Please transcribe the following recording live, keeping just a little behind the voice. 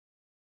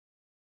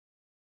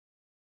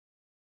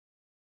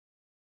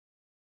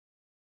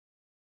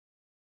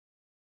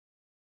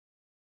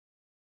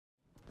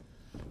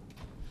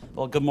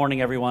Well, good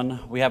morning,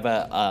 everyone. We have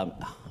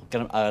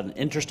an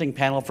interesting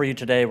panel for you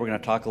today. We're going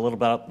to talk a little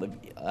about the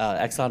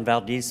Exxon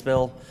Valdez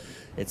spill.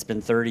 It's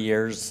been 30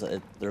 years.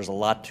 There's a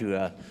lot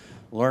to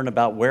learn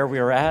about where we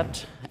are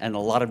at, and a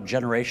lot of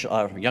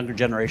younger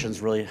generations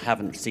really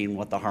haven't seen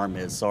what the harm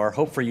is. So our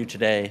hope for you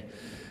today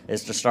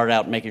is to start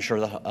out making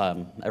sure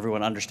that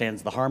everyone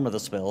understands the harm of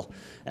the spill,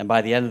 and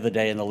by the end of the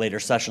day in the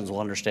later sessions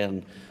we'll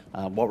understand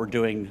what we're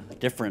doing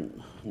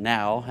different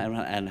now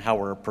and how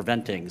we're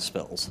preventing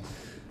spills.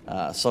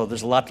 So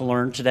there's a lot to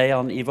learn today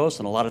on EVOS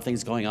and a lot of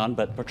things going on,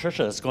 but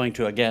Patricia is going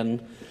to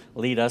again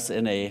lead us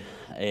in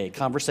a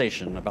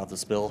conversation about the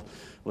spill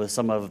with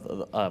some of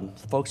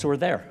the folks who were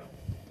there.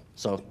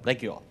 So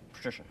thank you all.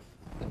 Patricia.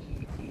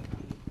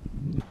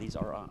 These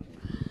are on.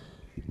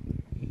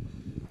 Do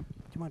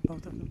you want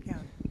both of them? Yeah.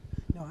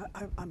 No,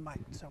 I'm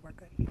mic'd, so we're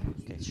good.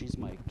 Okay, she's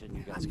mic'd, and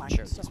you guys I'm can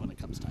share mic'd, this so. when it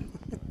comes time.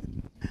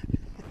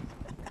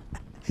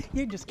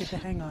 You just get to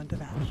hang on to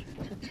that.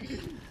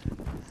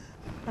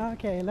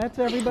 Okay, let's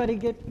everybody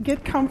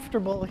get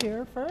comfortable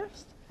here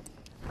first.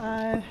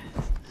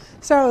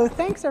 So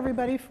thanks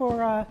everybody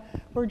for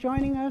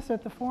joining us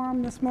at the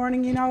forum this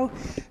morning. You know,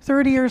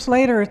 30 years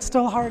later, it's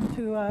still hard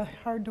to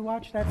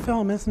watch that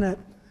film, isn't it?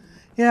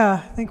 Yeah,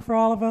 I think for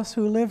all of us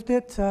who lived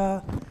it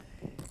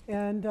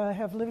and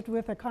have lived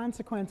with the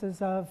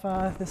consequences of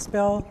the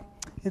spill,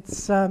 it's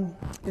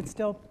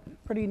still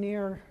pretty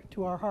near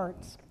to our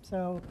hearts.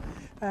 So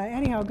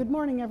anyhow, good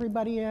morning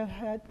everybody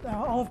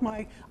all of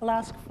my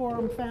Alaska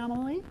Forum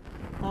family.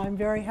 I'm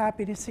very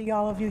happy to see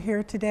all of you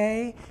here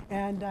today,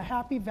 and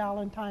happy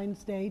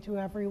Valentine's Day to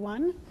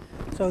everyone.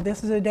 So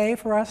this is a day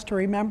for us to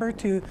remember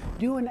to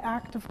do an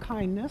act of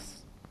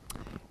kindness,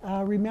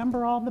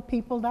 remember all the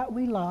people that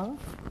we love,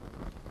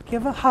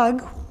 give a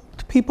hug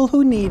to people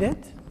who need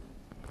it,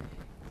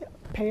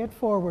 pay it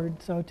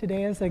forward. So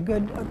today is a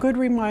good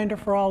reminder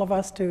for all of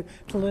us to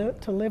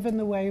live in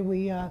the way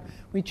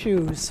we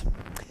choose.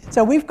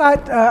 So we've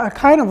got a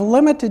kind of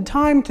limited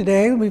time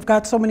today. We've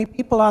got so many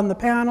people on the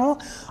panel,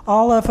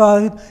 all of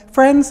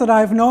friends that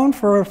I've known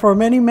for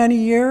many, many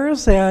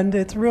years, and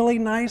it's really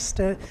nice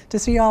to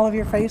see all of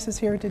your faces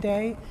here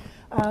today.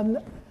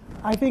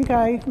 I think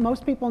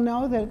most people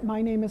know that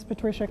my name is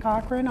Patricia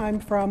Cochran. I'm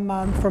from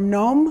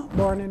Nome,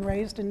 born and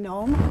raised in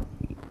Nome.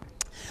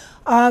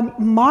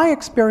 My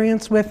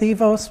experience with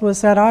EVOS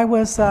was that I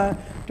was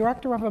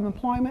Director of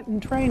Employment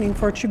and Training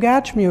for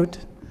Chugachmute.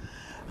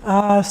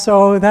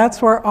 So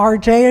that's where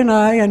RJ and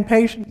I and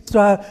Patience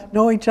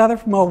know each other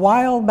from a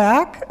while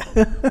back.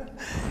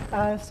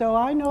 So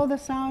I know the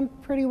sound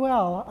pretty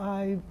well.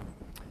 I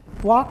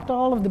walked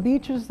all of the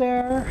beaches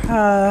there.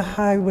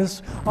 I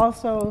was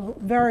also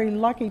very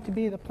lucky to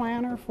be the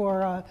planner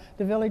for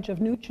the village of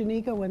New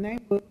Chiniga when they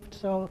moved.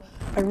 So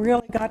I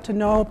really got to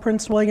know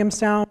Prince William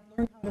Sound,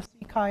 learned how to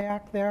sea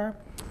kayak there.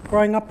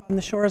 Growing up on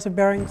the shores of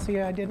Bering Sea,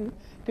 I didn't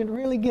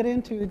really get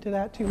into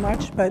that too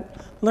much,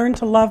 but learned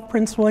to love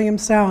Prince William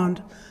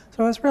Sound.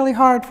 So it was really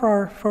hard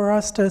for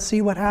us to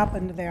see what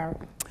happened there.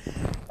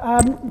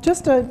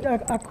 Just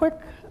a quick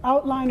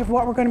outline of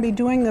what we're going to be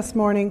doing this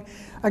morning.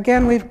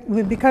 Again,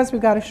 because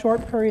we've got a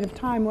short period of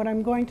time, what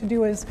I'm going to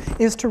do is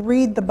to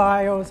read the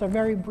bios, a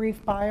very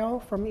brief bio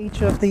from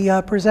each of the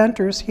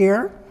presenters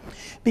here,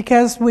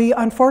 because we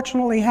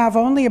unfortunately have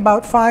only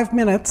about 5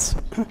 minutes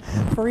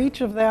for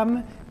each of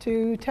them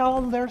to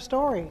tell their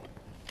story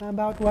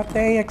about what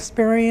they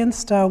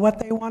experienced, what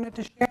they wanted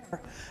to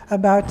share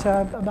about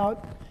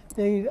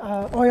the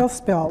oil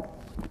spill.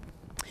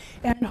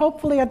 And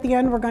hopefully at the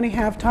end we're going to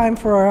have time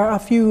for a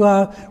few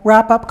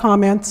wrap-up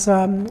comments.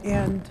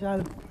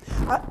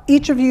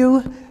 Each of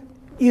you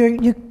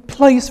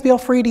please feel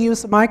free to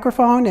use the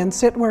microphone and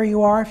sit where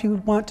you are if you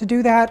want to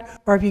do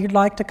that, or if you'd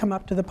like to come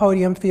up to the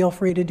podium, feel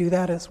free to do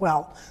that as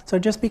well. So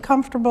just be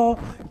comfortable,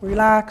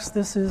 relax.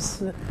 This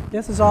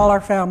is all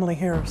our family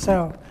here.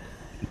 So.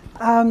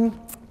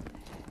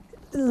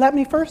 Let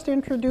me first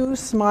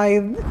introduce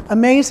my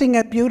amazing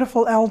and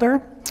beautiful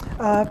elder,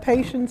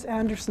 Patience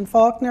Andersen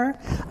Faulkner.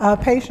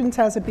 Patience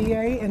has a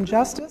BA in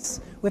Justice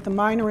with a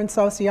minor in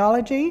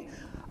Sociology,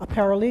 a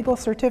paralegal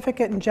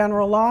certificate in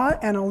General Law,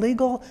 and a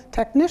legal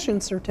technician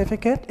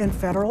certificate in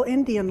Federal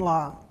Indian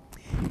Law.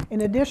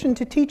 In addition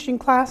to teaching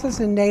classes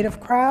in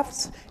native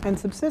crafts and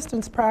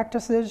subsistence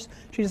practices,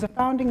 she's a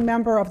founding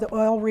member of the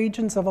Oil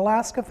Regions of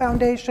Alaska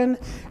Foundation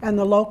and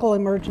the local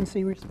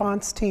emergency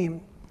response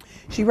team.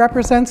 She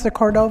represents the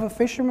Cordova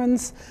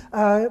Fishermen's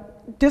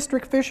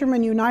District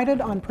Fishermen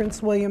United on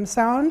Prince William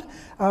Sound,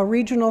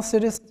 Regional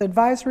Citizens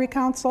Advisory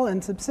Council,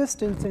 and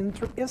subsistence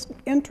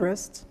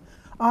interests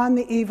on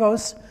the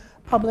EVOS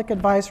Public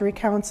Advisory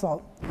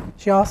Council.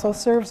 She also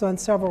serves on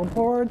several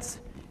boards,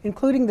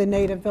 including the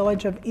native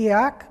village of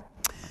Eak,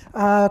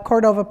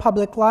 Cordova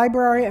Public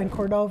Library, and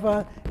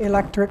Cordova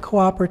Electric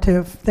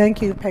Cooperative.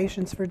 Thank you,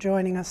 Patience, for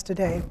joining us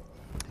today.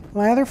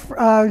 My other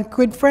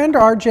good friend,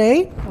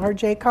 RJ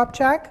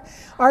Kopchak.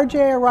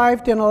 RJ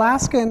arrived in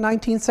Alaska in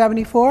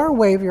 1974.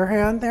 Wave your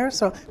hand there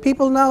so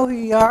people know who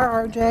you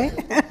are, RJ.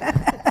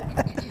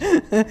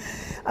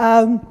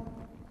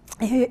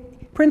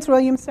 Prince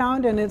William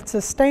Sound and its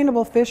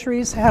sustainable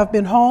fisheries have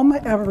been home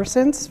ever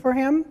since for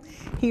him.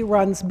 He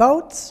runs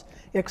boats,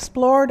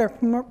 explored or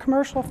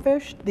commercial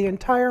fished the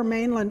entire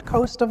mainland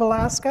coast of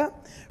Alaska,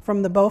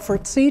 from the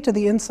Beaufort Sea to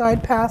the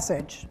Inside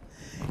Passage.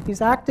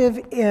 He's active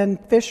in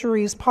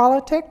fisheries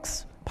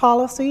politics,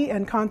 policy,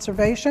 and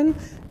conservation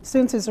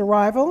since his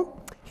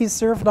arrival. He's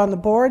served on the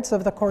boards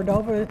of the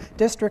Cordova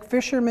District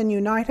Fishermen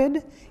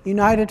United,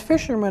 United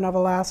Fishermen of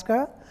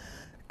Alaska,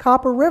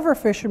 Copper River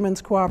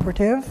Fishermen's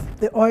Cooperative,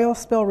 the Oil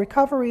Spill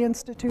Recovery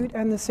Institute,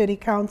 and the City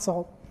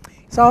Council.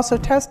 He's also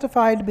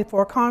testified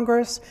before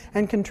Congress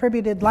and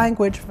contributed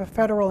language for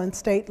federal and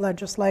state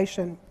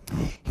legislation.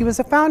 He was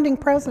a founding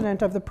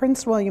president of the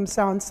Prince William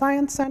Sound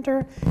Science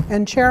Center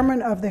and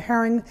chairman of the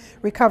Herring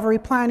Recovery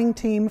Planning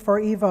Team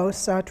for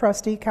EVOS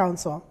Trustee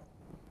Council.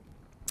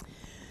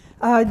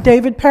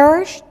 David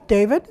Parrish,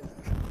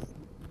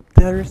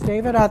 there's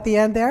David at the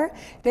end there.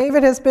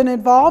 David has been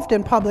involved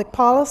in public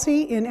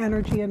policy in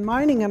energy and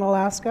mining in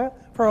Alaska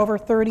for over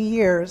 30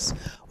 years,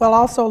 while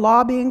also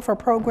lobbying for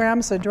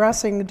programs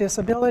addressing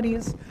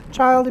disabilities,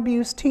 child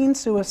abuse, teen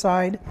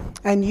suicide,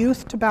 and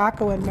youth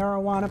tobacco and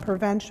marijuana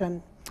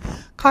prevention.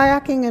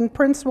 Kayaking in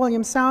Prince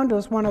William Sound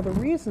was one of the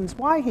reasons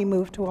why he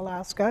moved to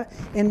Alaska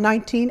in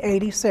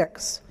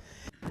 1986.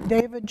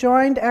 David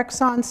joined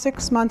Exxon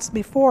 6 months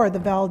before the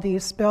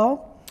Valdez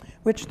spill,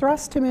 which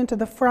thrust him into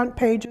the front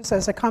pages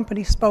as a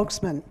company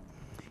spokesman.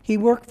 He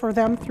worked for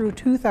them through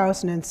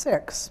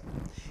 2006.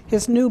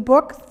 His new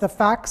book, The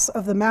Facts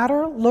of the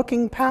Matter,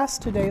 Looking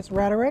Past Today's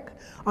Rhetoric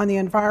on the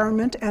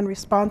Environment and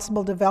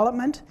Responsible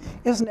Development,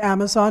 is an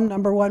Amazon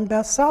 #1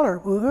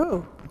 bestseller.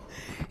 Woohoo!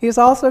 He has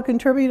also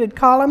contributed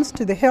columns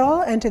to The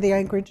Hill and to the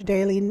Anchorage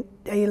Daily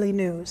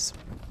News.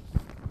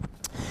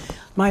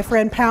 My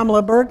friend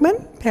Pamela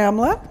Bergman,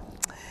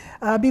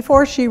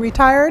 before she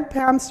retired,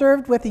 Pam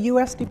served with the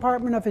U.S.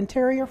 Department of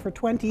Interior for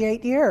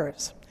 28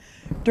 years.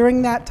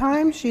 During that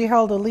time, she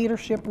held a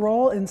leadership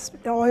role in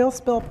oil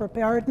spill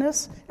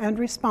preparedness and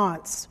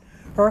response.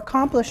 Her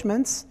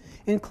accomplishments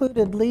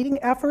included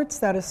leading efforts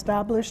that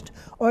established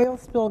oil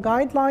spill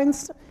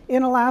guidelines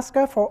in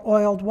Alaska for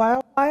oiled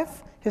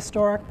wildlife,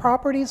 historic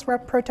properties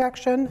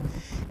protection,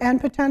 and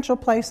potential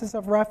places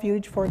of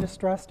refuge for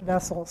distressed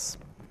vessels.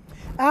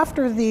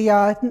 After the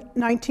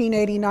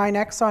 1989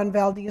 Exxon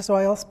Valdez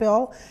oil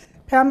spill,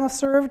 Pamela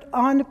served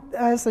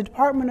as the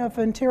Department of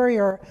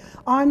Interior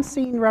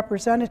on-scene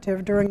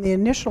representative during the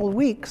initial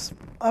weeks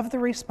of the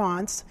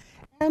response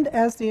and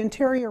as the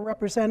Interior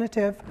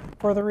representative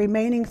for the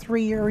remaining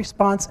 3-year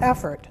response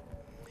effort.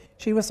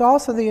 She was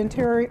also the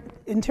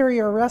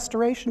Interior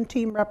Restoration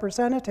Team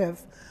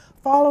representative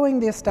following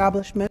the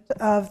establishment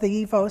of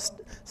the EVOS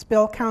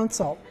Spill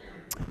Council.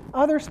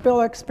 Other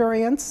spill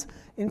experience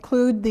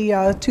include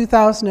the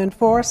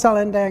 2004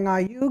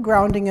 Selendang IU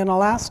grounding in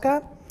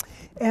Alaska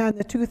and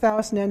the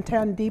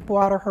 2010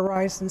 Deepwater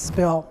Horizon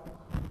spill.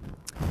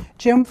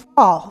 Jim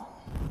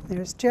Fall,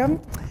 there's Jim.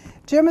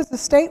 Jim is the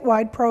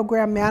statewide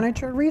program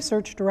manager,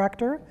 research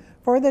director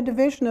for the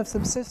Division of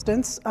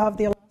Subsistence of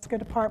the Alaska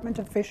Department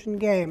of Fish and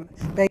Game,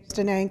 based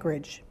in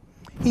Anchorage.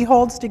 He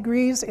holds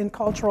degrees in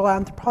cultural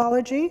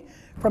anthropology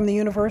from the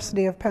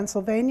University of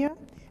Pennsylvania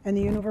and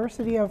the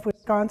University of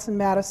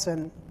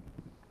Wisconsin-Madison.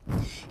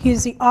 He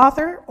is the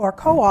author or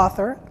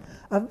co-author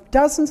of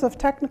dozens of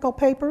technical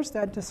papers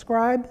that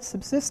describe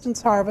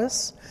subsistence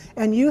harvests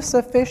and use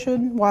of fish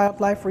and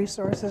wildlife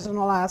resources in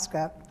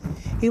Alaska.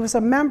 He was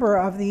a member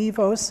of the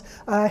EVOS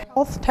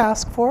Health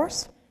Task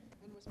Force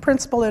and was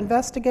principal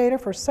investigator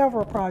for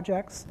several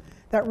projects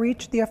that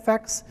researched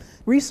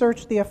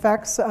the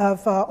effects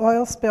of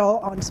oil spill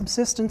on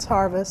subsistence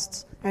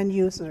harvests and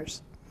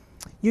uses.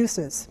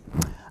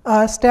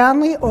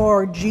 Stanley,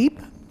 or Jeep,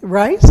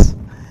 Rice.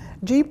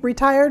 Jeep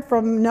retired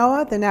from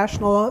NOAA, the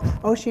National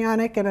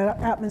Oceanic and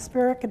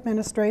Atmospheric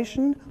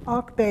Administration,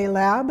 Auk Bay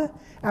Lab,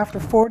 after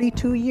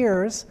 42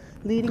 years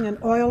leading an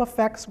oil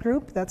effects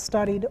group that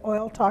studied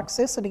oil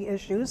toxicity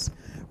issues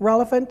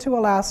relevant to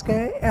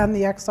Alaska and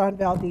the Exxon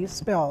Valdez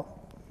spill.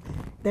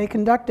 They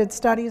conducted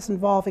studies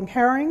involving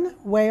herring,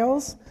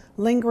 whales,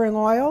 lingering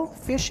oil,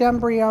 fish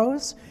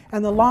embryos,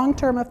 and the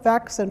long-term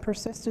effects and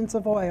persistence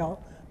of oil,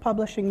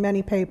 publishing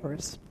many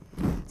papers.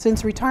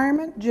 Since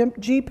retirement,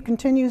 Jeep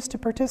continues to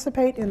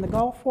participate in the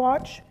Gulf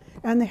Watch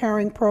and the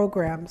herring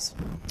programs.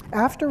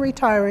 After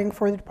retiring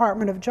for the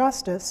Department of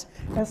Justice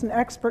as an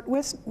expert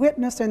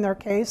witness in their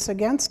case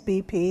against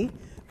BP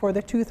for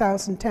the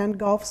 2010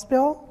 Gulf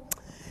spill,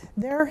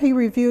 there he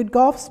reviewed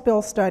Gulf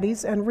spill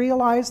studies and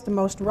realized the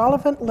most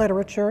relevant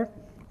literature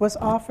was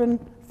often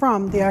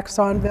from the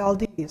Exxon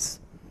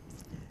Valdez.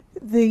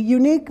 The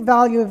unique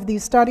value of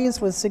these studies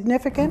was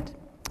significant.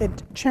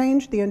 It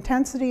changed the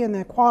intensity and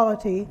the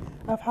quality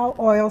of how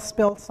oil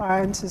spill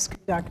science is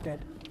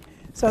conducted.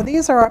 So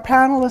these are our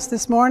panelists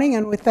this morning,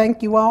 and we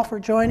thank you all for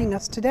joining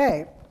us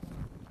today.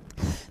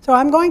 So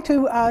I'm going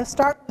to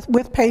start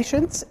with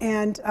patients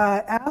and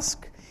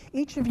ask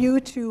each of you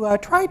to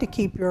try to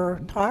keep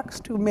your talks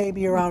to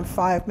maybe around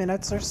 5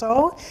 minutes or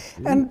so.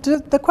 And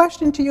the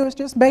question to you is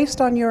just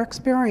based on your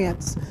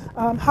experience.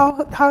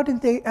 How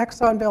did the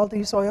Exxon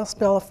Valdez oil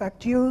spill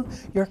affect you,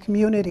 your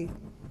community?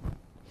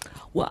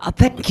 Well,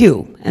 thank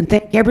you, and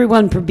thank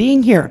everyone for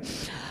being here.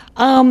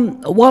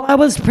 While I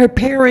was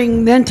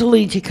preparing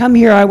mentally to come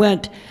here, I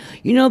went,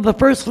 you know, the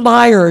first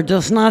liar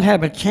does not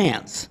have a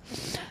chance.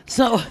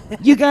 So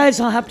you guys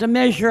will have to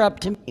measure up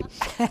to me.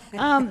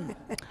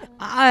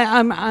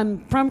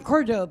 I'm from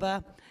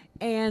Cordova,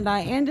 and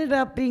I ended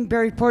up being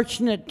very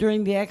fortunate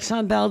during the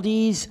Exxon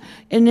Valdez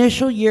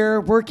initial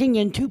year, working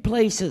in 2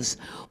 places.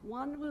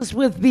 One was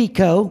with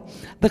VICO,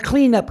 the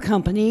cleanup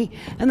company,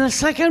 and the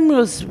second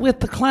was with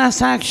the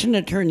class action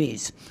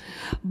attorneys.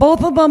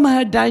 Both of them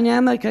had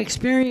dynamic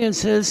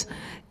experiences,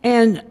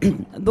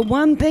 and the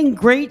one thing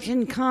great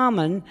in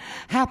common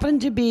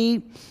happened to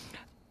be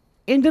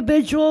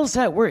individuals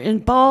that were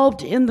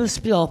involved in the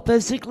spill,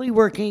 physically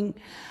working,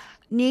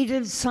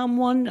 needed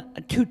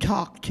someone to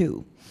talk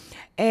to.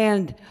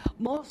 And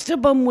most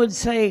of them would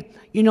say,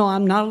 you know,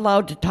 I'm not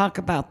allowed to talk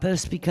about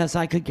this because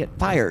I could get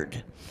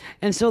fired.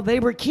 And so they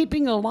were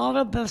keeping a lot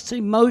of this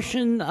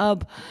emotion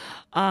of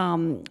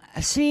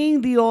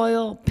seeing the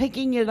oil,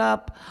 picking it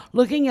up,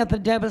 looking at the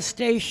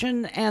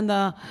devastation and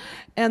the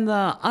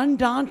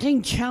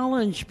undaunting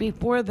challenge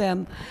before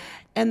them,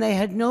 and they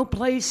had no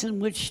place in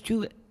which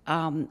to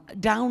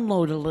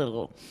download a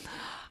little.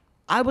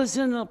 I was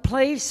in a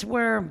place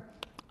where,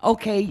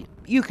 okay,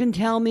 you can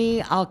tell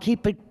me, I'll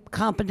keep it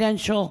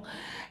confidential.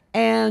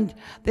 And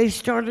they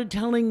started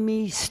telling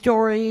me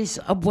stories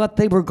of what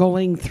they were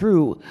going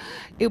through.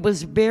 It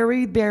was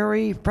very,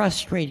 very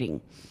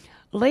frustrating.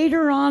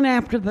 Later on,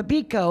 after the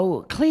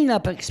BICO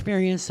cleanup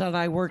experience that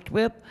I worked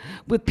with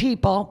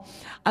people,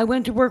 I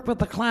went to work with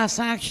the class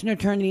action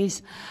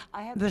attorneys.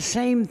 I had the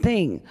same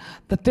thing.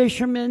 The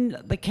fishermen,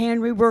 the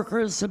cannery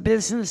workers, the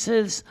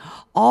businesses,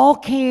 all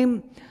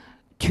came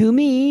to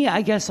me.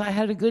 I guess I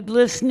had a good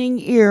listening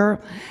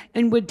ear,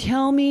 and would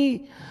tell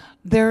me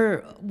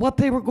what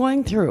they were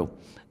going through,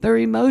 their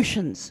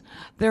emotions,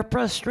 their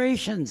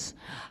frustrations.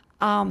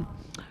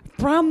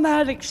 From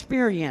that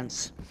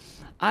experience,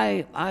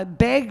 I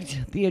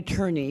begged the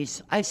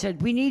attorneys. I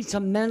said, we need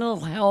some mental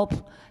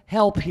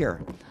help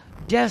here,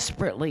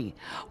 desperately.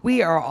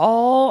 We are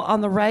all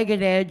on the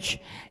ragged edge,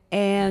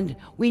 and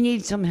we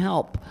need some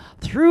help.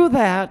 Through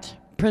that,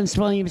 Prince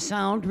William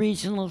Sound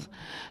Regional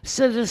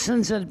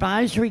Citizens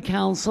Advisory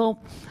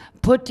Council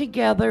put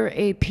together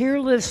a peer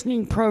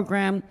listening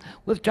program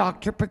with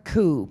Dr.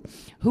 Paku,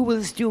 who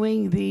was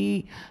doing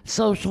the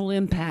social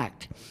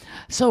impact.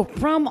 So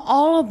from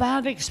all of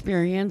that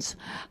experience,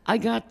 I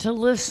got to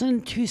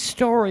listen to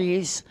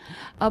stories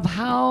of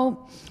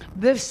how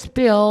this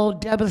spill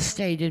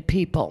devastated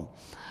people.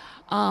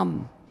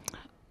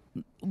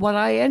 What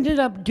I ended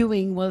up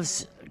doing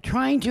was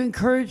trying to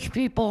encourage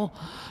people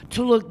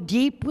to look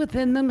deep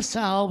within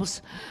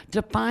themselves,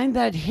 to find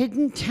that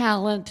hidden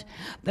talent,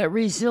 that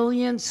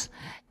resilience,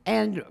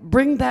 and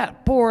bring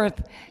that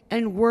forth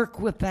and work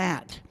with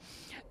that.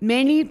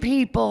 Many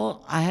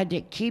people, I had to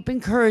keep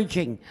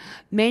encouraging,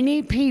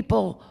 many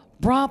people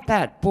brought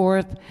that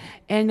forth,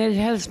 and it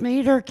has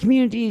made our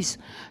communities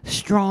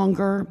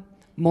stronger,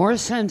 more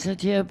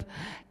sensitive,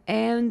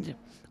 and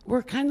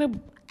we're kind of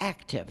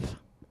active.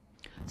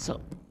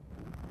 So.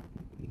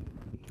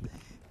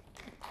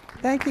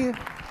 Thank you.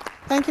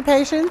 Thank you,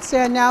 Patience.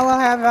 And now we'll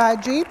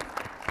have Jeep.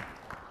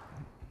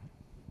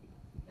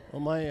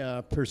 Well,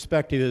 my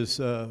perspective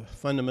is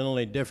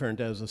fundamentally different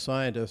as a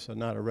scientist and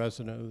not a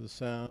resident of the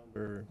Sound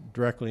or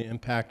directly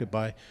impacted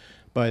by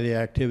the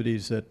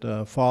activities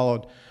that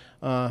followed.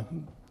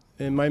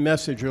 And my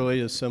message really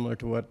is similar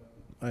to what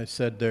I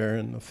said there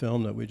in the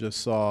film that we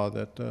just saw,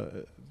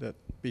 that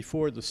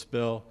before the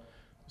spill,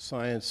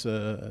 science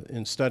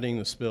in studying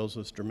the spills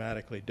was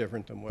dramatically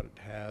different than what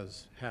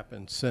has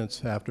happened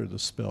since after the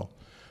spill.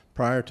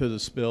 Prior to the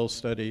spill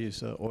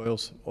studies,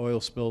 oil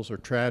spills are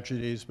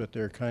tragedies, but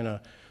they're kind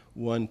of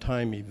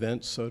one-time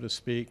events, so to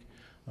speak.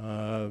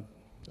 A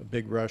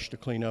big rush to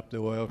clean up the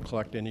oil,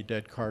 collect any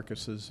dead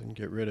carcasses, and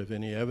get rid of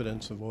any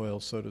evidence of oil,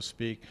 so to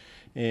speak.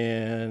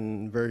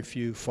 And very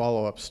few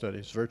follow-up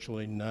studies,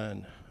 virtually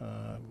none,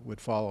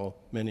 would follow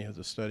many of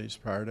the studies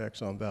prior to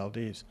Exxon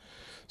Valdez.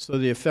 So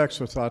the effects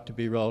were thought to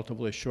be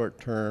relatively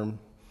short-term,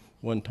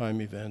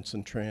 one-time events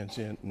and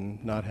transient,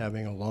 and not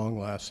having a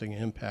long-lasting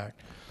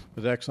impact.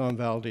 With Exxon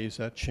Valdez,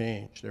 that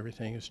changed.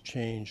 Everything has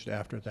changed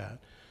after that.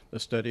 The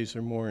studies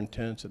are more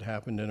intense. It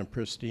happened in a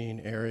pristine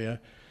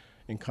area.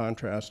 In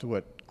contrast to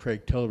what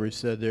Craig Tillery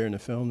said there in the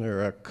film, there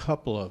are a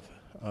couple of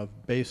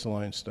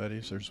baseline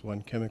studies. There's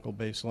one chemical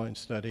baseline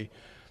study.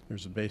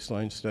 There's a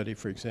baseline study,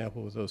 for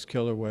example, with those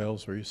killer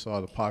whales where you saw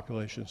the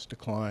populations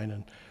decline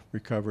and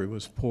recovery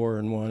was poor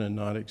in one and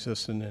not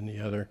existent in the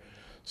other.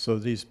 So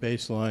these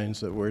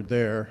baselines that were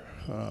there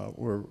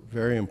were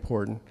very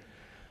important.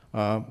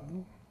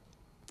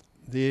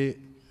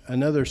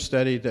 Another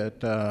study that,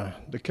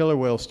 the killer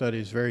whale study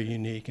is very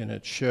unique, and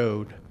it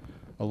showed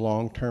a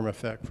long-term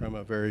effect from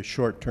a very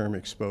short-term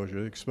exposure.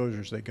 The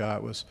exposures they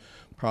got was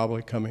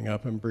probably coming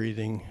up and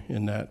breathing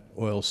in that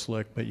oil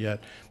slick, but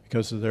yet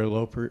because of their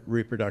low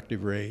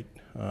reproductive rate,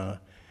 the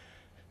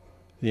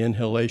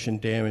inhalation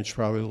damage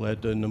probably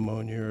led to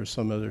pneumonia or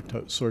some other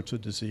sorts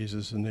of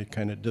diseases, and they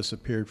kind of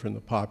disappeared from the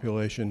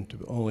population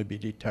to only be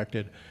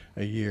detected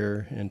a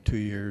year and 2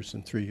 years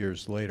and 3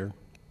 years later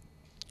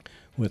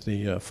with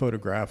the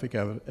photographic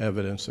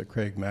evidence that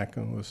Craig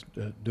Macklin was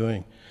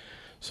doing.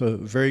 So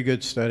very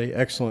good study,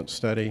 excellent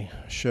study,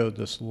 showed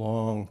this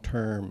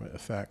long-term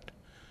effect.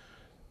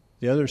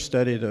 The other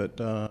study that,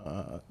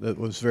 that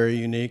was very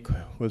unique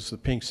was the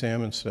pink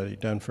salmon study,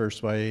 done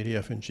first by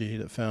ADF&G,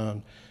 that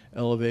found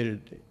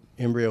elevated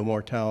embryo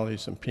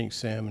mortalities in pink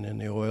salmon in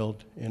the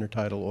oiled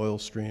intertidal oil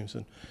streams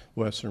in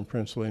western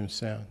Prince William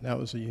Sound. That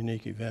was a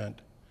unique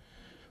event.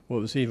 What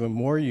was even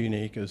more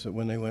unique is that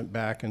when they went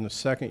back in the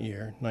second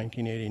year,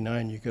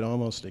 1989, you could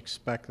almost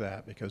expect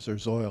that because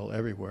there's oil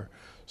everywhere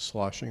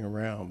sloshing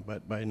around.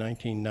 But by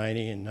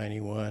 1990 and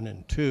 91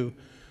 and 2,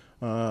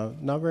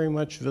 not very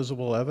much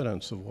visible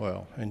evidence of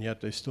oil, and yet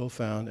they still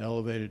found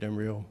elevated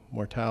embryo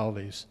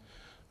mortalities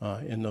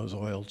in those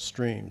oiled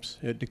streams.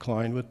 It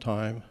declined with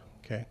time,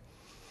 okay,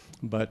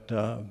 but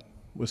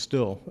was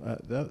still,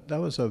 that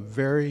was a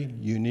very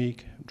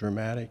unique,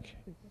 dramatic,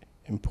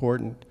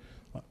 important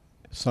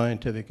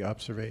scientific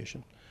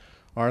observation.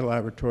 Our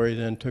laboratory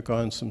then took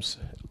on some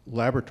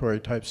laboratory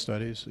type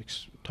studies,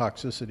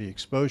 toxicity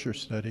exposure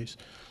studies,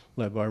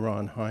 led by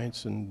Ron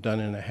Heinz and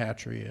done in a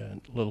hatchery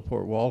at Little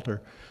Port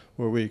Walter,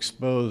 where we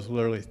exposed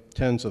literally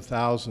tens of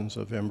thousands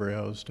of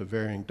embryos to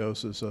varying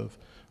doses of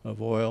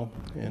oil,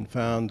 and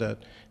found that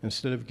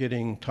instead of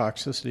getting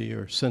toxicity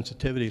or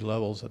sensitivity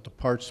levels at the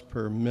parts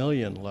per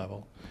million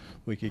level,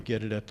 we could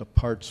get it at the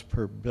parts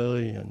per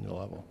billion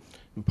level.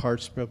 And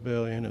parts per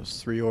billion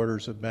is 3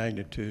 orders of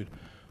magnitude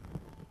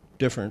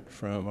different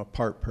from a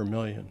part per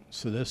million.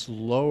 So this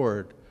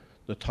lowered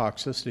the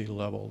toxicity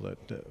level,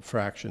 that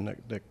fraction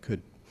that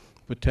could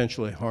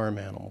potentially harm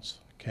animals,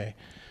 okay?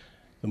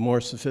 The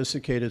more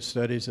sophisticated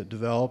studies that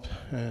developed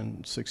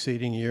in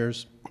succeeding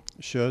years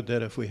showed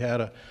that if we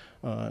had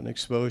an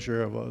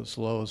exposure of as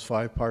low as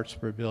 5 parts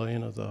per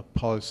billion of the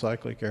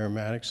polycyclic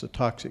aromatics, the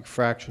toxic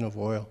fraction of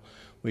oil,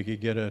 we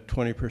could get a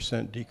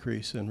 20%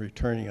 decrease in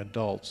returning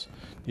adults.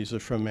 These are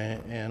from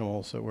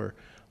animals that were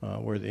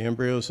where the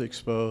embryos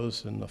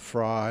exposed, and the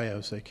fry,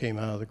 as they came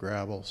out of the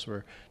gravels,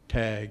 were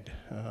tagged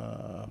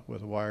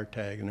with a wire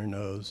tag in their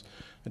nose,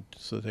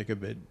 so they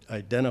could be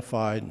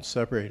identified and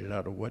separated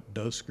out of what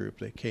dose group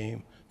they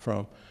came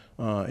from.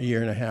 A year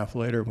and a half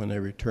later, when they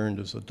returned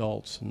as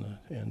adults,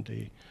 and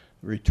the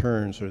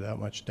returns are that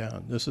much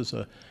down. This is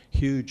a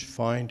huge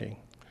finding.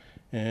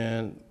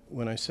 And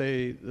when I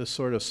say this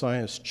sort of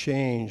science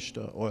changed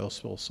oil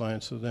spill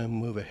science, so then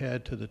move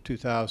ahead to the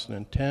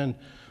 2010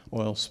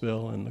 oil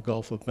spill in the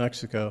Gulf of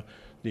Mexico,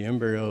 the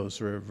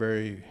embryos were a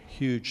very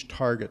huge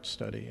target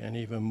study, and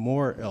even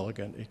more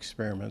elegant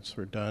experiments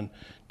were done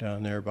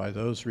down there by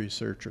those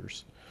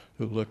researchers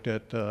who looked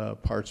at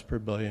parts per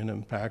billion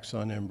impacts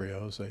on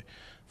embryos. They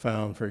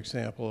found, for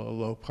example, a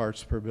low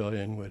parts per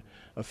billion would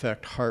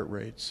affect heart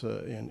rates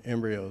in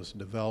embryos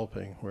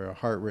developing, where a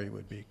heart rate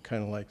would be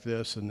kind of like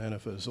this, and then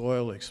if it was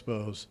oil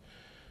exposed,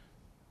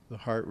 the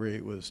heart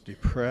rate was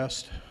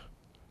depressed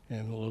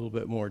and a little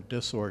bit more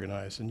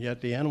disorganized. And yet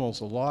the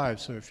animal's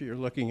alive, so if you're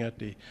looking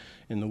at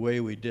in the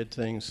way we did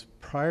things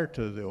prior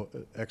to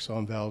the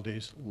Exxon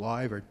Valdez,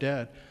 live or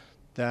dead,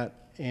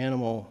 that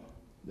animal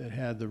that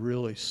had the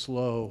really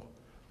slow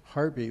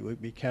heartbeat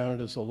would be counted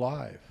as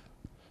alive.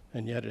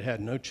 And yet it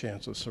had no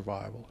chance of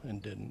survival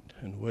and didn't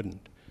and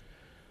wouldn't.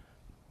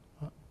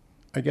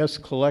 I guess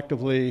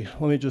collectively,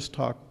 let me just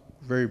talk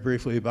very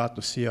briefly about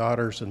the sea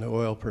otters and the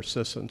oil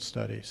persistence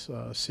studies.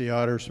 Sea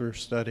otters were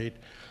studied,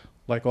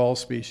 like all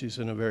species,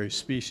 in a very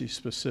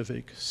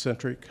species-specific,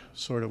 centric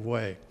sort of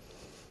way.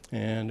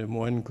 And in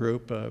one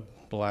group,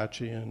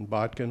 Balachi and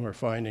Botkin were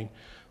finding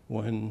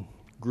one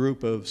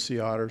group of sea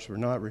otters were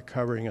not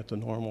recovering at the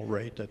normal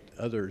rate that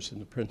others in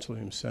the Prince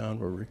William Sound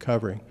were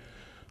recovering.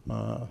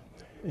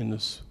 In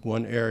this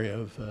one area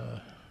of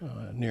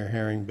near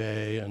Herring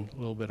Bay and a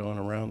little bit on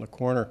around the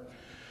corner.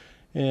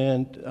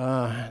 And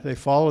they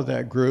followed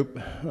that group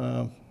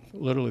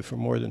literally for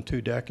more than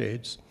 2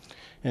 decades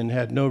and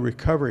had no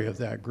recovery of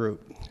that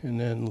group. And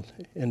then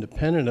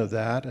independent of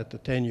that, at the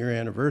 10-year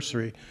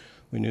anniversary,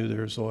 we knew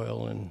there was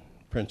oil in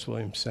Prince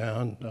William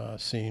Sound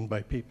seen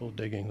by people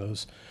digging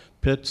those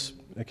pits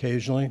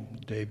occasionally.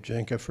 Dave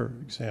Jenka, for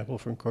example,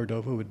 from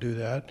Cordova would do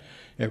that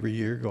every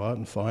year, go out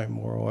and find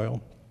more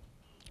oil,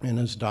 and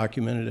has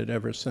documented it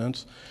ever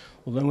since.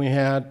 Well, then we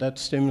had, that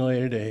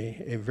stimulated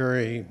a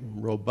very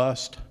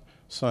robust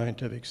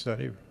scientific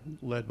study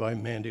led by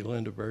Mandy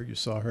Lindeberg. You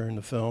saw her in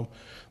the film.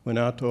 Went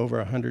out to over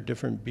 100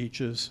 different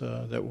beaches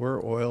that were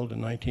oiled in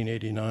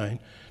 1989,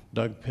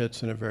 dug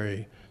pits in a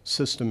very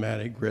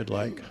systematic,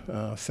 grid-like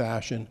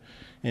fashion,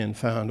 and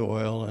found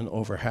oil in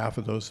over half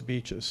of those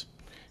beaches.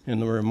 And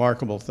the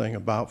remarkable thing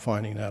about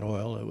finding that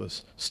oil, it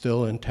was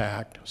still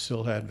intact,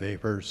 still had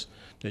vapors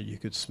that you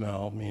could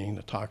smell, meaning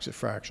the toxic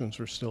fractions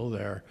were still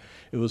there.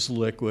 It was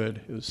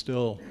liquid. It was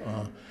still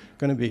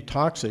going to be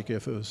toxic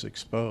if it was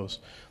exposed.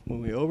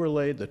 When we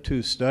overlaid the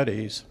two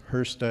studies,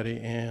 her study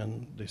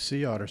and the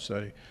sea otter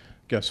study,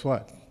 guess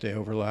what? They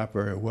overlap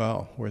very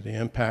well. Where the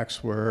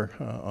impacts were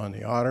on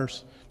the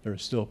otters, there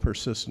was still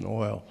persistent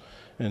oil.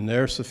 And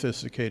their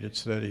sophisticated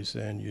studies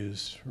then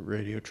used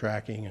radio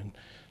tracking and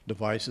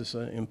devices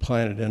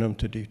implanted in them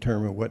to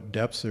determine what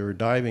depths they were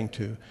diving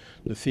to.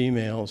 The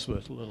females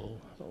with little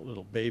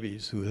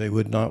babies who they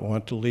would not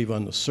want to leave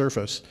on the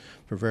surface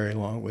for very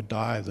long would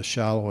dive the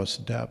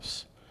shallowest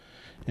depths.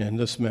 And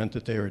this meant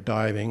that they were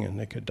diving, and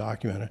they could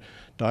document it,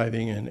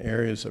 diving in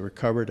areas that were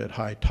covered at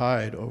high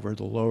tide over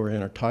the lower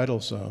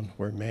intertidal zone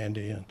where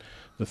Mandy and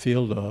the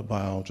field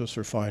biologists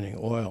were finding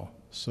oil.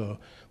 So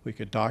we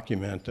could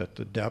document that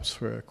the depths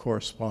were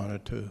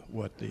corresponded to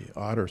what the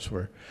otters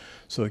were.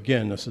 So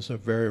again, this is a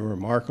very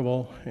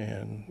remarkable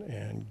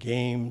and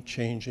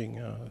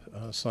game-changing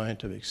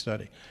scientific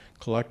study.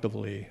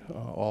 Collectively,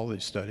 all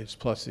these studies,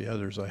 plus the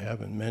others I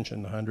haven't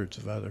mentioned, hundreds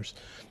of others,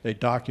 they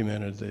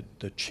documented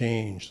the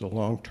change, the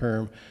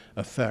long-term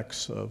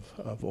effects of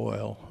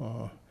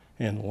oil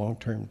and the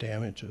long-term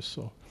damages.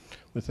 So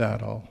with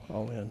that,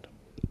 I'll end.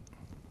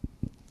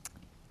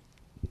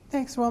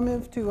 Thanks. We'll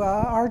move to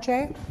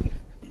RJ.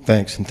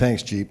 Thanks, and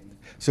thanks, Jeep.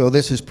 So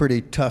this is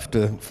pretty tough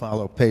to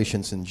follow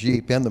Patience and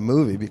Jeep and the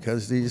movie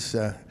because these,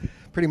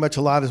 pretty much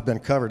a lot has been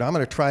covered. I'm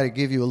going to try to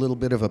give you a little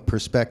bit of a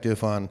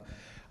perspective on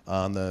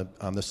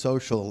the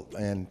social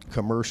and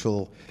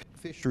commercial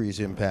fisheries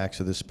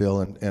impacts of the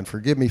spill, and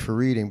forgive me for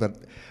reading, but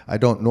I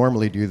don't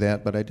normally do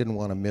that, but I didn't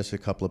want to miss a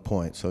couple of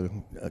points, so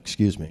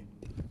excuse me.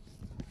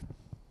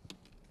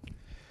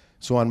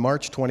 So on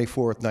March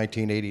 24th,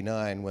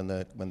 1989, when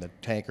the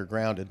tanker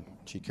grounded,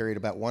 she carried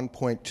about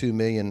 1.2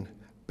 million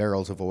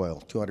barrels of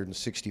oil,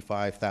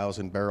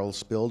 265,000 barrels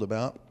spilled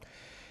about,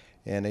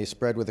 and they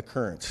spread with the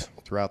currents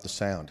throughout the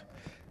sound.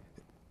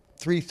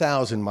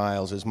 3,000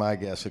 miles is my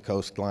guess. The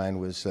coastline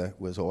was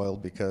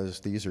oiled because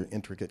these are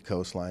intricate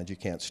coastlines. You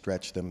can't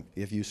stretch them.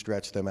 If you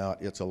stretch them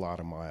out, it's a lot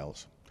of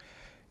miles.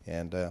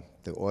 And the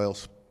oil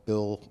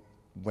spill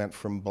went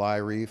from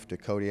Blight Reef to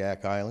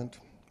Kodiak Island,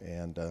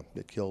 and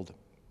it killed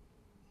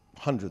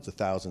hundreds of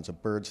thousands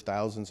of birds,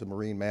 thousands of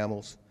marine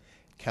mammals,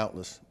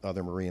 countless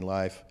other marine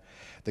life.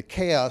 The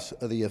chaos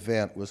of the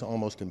event was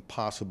almost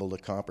impossible to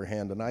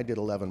comprehend, and I did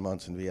 11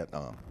 months in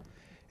Vietnam.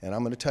 And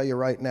I'm going to tell you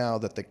right now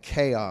that the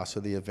chaos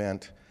of the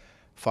event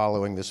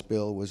following the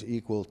spill was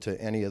equal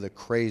to any of the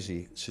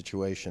crazy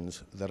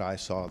situations that I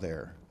saw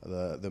there.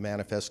 The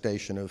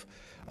manifestation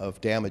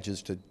of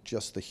damages to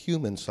just the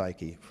human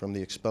psyche from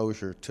the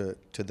exposure to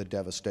the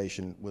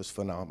devastation was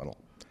phenomenal.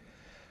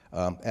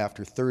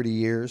 After 30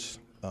 years,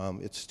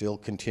 it still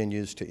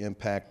continues to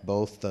impact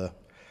both the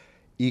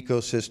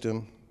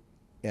ecosystem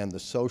and the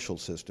social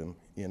system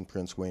in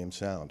Prince William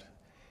Sound.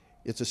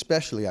 It's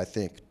especially, I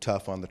think,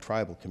 tough on the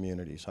tribal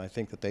communities. I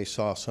think that they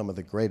saw some of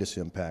the greatest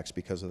impacts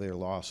because of their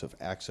loss of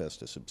access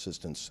to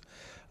subsistence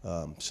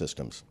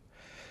systems.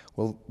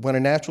 Well, when a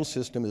natural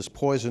system is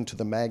poisoned to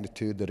the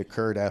magnitude that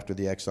occurred after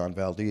the Exxon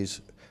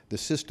Valdez, the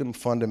system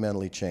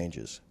fundamentally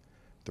changes.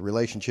 The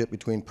relationship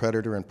between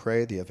predator and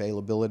prey, the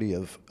availability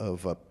of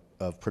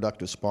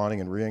productive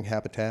spawning and rearing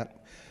habitat,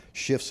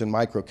 shifts in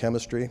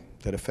microchemistry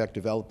that affect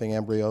developing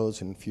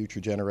embryos and future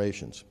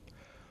generations.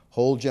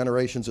 Whole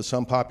generations of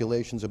some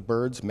populations of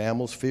birds,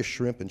 mammals, fish,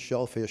 shrimp, and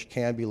shellfish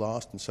can be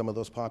lost, and some of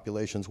those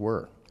populations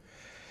were.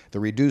 The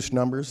reduced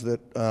numbers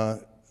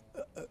that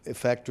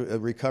affect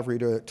recovery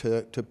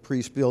to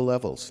pre-spill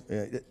levels.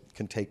 It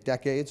can take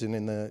decades, and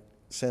in the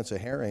sense of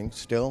herring,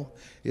 still,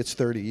 it's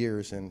 30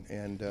 years,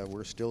 and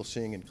we're still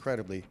seeing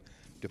incredibly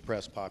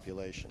depressed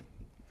population.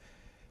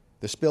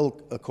 The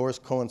spill, of course,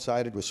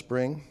 coincided with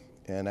spring,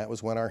 and that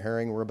was when our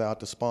herring were about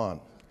to spawn.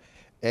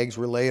 Eggs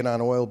were laid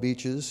on oil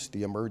beaches.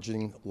 The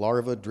emerging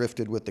larvae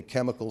drifted with the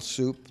chemical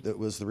soup that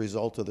was the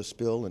result of the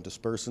spill and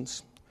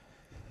dispersants.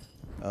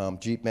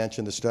 Jeep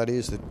mentioned the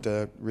studies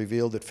that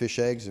revealed that fish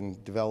eggs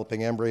and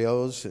developing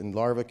embryos and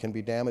larvae can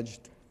be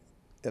damaged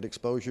at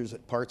exposures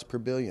at parts per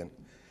billion.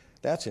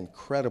 That's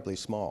incredibly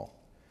small.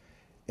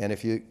 And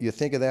if you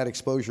think of that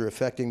exposure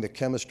affecting the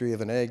chemistry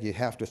of an egg, you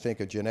have to think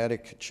of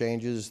genetic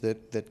changes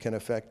that can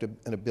affect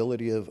an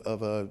ability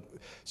of a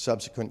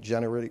subsequent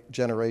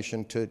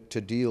generation to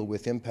deal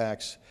with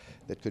impacts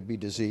that could be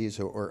disease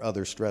or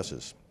other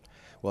stresses.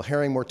 Well,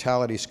 herring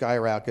mortality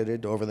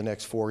skyrocketed over the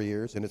next 4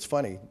 years, and it's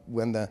funny,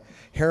 when the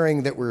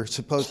herring that were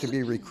supposed to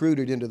be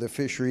recruited into the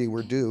fishery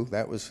were due,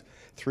 that was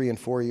 3 and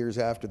 4 years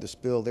after the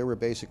spill, they were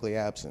basically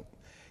absent.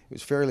 It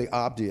was fairly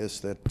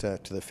obvious that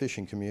to the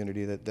fishing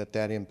community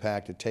that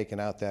impact had taken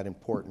out that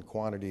important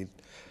quantity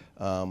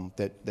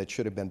that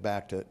should have been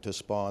back to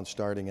spawn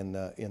starting in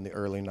the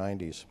early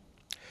 90s.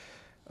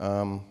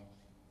 And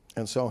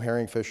so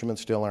herring fishermen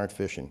still aren't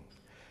fishing.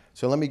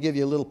 So let me give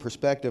you a little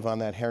perspective on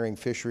that herring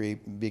fishery,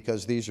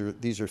 because these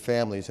are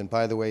families. And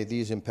by the way,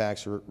 these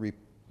impacts are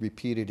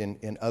repeated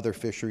in other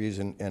fisheries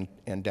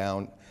and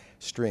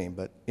downstream.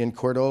 But in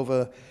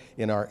Cordova,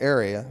 in our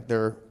area,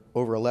 there are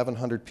over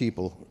 1,100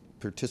 people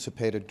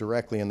participated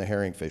directly in the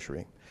herring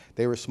fishery.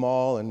 They were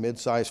small and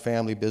mid-sized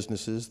family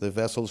businesses. The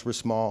vessels were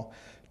small,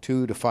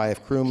 2 to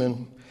 5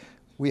 crewmen.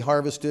 We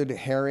harvested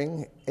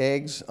herring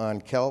eggs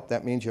on kelp.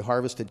 That means you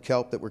harvested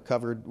kelp that were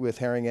covered with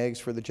herring eggs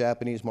for the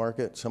Japanese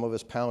market. Some of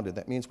us pounded.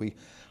 That means we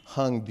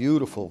hung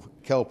beautiful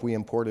kelp we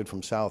imported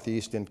from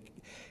Southeast in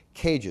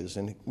cages,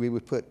 and we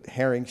would put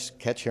herrings,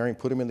 catch herring,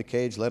 put them in the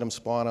cage, let them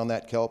spawn on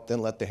that kelp, then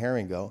let the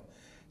herring go,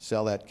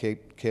 sell that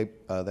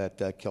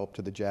kelp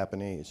to the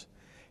Japanese.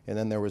 And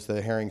then there was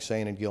the herring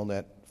seine and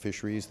gillnet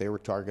fisheries. They were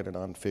targeted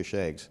on fish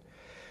eggs.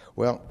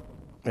 Well,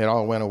 it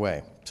all went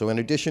away. So in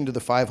addition to the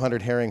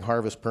 500 herring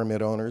harvest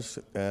permit owners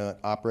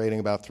operating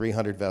about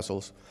 300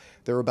 vessels,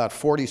 there were about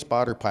 40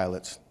 spotter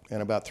pilots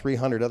and about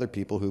 300 other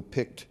people who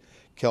picked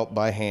kelp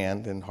by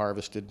hand and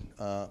harvested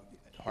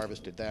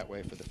that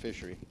way for the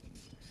fishery.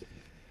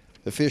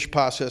 The fish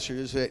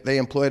processors, they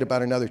employed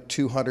about another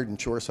 200 in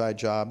shoreside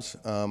jobs,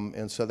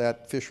 and so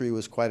that fishery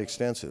was quite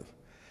extensive.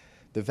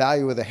 The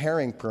value of the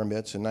herring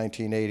permits in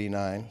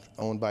 1989,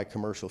 owned by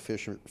commercial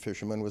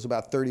fishermen, was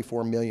about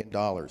 $34 million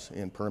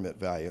in permit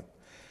value.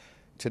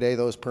 Today,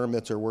 those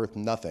permits are worth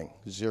nothing,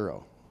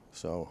 zero.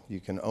 So you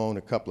can own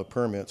a couple of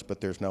permits, but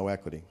there's no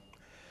equity.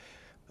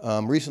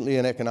 Recently,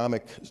 an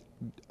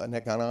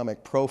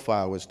economic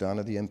profile was done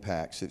of the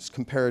impacts. It's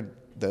compared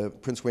the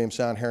Prince William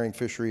Sound herring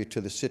fishery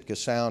to the Sitka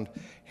Sound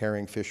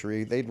herring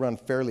fishery. They'd run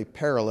fairly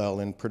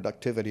parallel in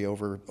productivity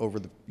over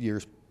the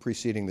years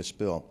preceding the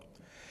spill.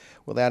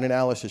 Well, that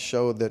analysis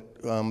showed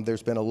that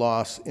there's been a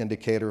loss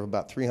indicator of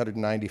about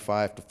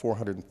 $395 to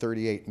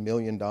 $438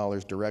 million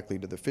directly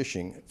to the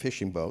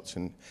fishing boats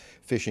and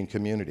fishing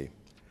community.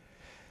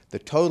 The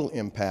total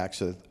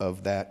impacts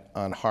of that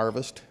on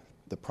harvest,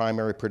 the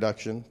primary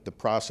production, the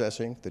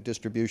processing, the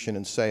distribution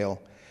and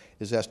sale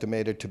is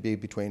estimated to be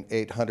between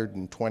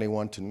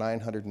 $821 to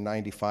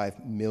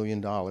 $995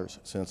 million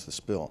since the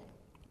spill.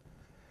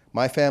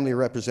 My family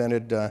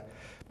represented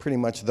pretty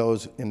much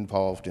those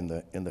involved in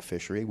the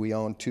fishery. We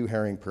owned 2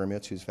 herring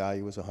permits whose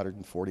value was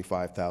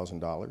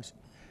 $145,000.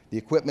 The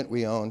equipment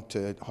we owned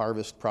to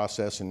harvest,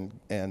 process, and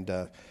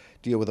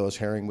deal with those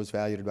herring was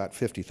valued at about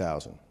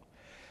 $50,000.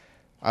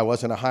 I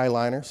wasn't a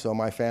highliner, so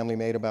my family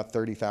made about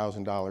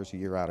 $30,000 a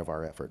year out of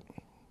our effort.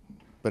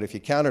 But if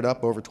you count it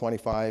up over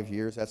 25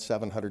 years, that's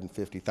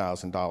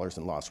 $750,000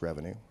 in lost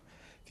revenue.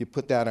 If you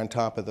put that on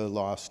top of the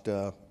lost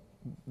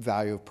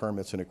value of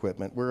permits and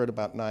equipment, we're at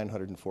about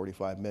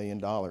 $945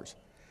 million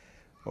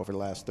over the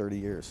last 30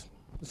 years.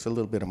 It's a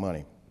little bit of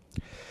money.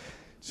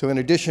 So in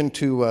addition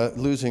to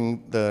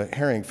losing the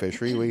herring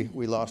fishery,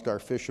 we lost our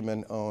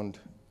fishermen-owned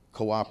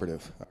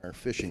cooperative, our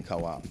fishing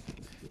co-op.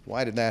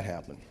 Why did that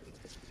happen?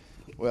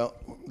 Well,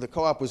 the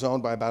co-op was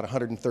owned by about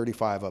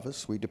 135 of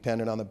us. We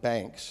depended on the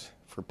banks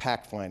for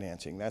pack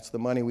financing. That's the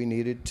money we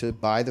needed to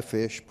buy the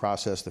fish,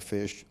 process the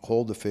fish,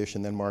 hold the fish,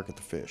 and then market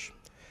the fish.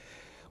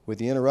 With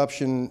the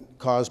interruption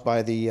caused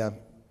by the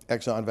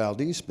Exxon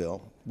Valdez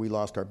spill, we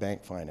lost our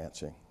bank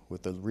financing.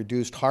 With the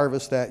reduced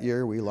harvest that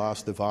year, we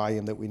lost the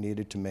volume that we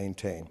needed to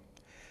maintain.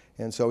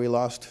 And so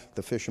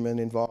the fishermen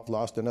involved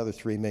lost another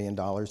 $3 million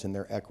in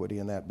their equity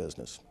in that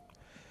business.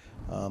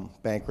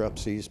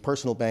 Bankruptcies,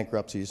 personal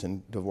bankruptcies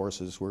and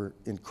divorces were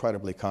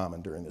incredibly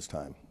common during this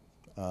time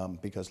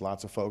because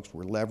lots of folks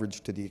were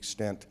leveraged to the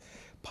extent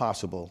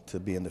possible to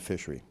be in the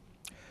fishery.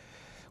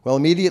 Well,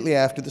 immediately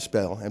after the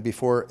spill and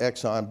before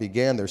Exxon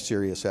began their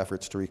serious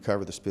efforts to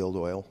recover the spilled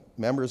oil,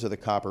 members of the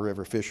Copper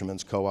River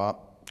Fishermen's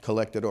Co-op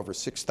collected over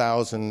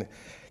 6,000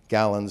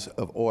 gallons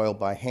of oil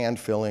by hand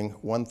filling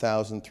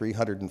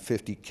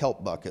 1,350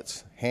 kelp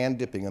buckets, hand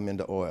dipping them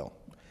into oil.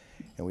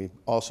 And we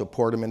also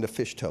poured them into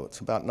fish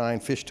totes, about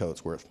 9 fish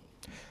totes worth.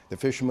 The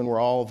fishermen were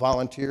all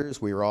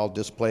volunteers. We were all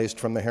displaced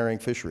from the herring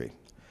fishery.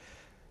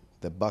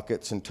 The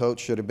buckets and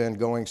totes should have been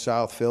going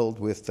south filled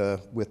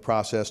with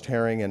processed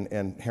herring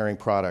and herring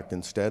product.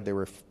 Instead, they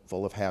were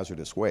full of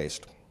hazardous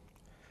waste.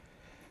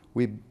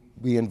 We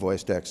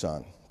invoiced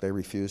Exxon. They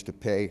refused to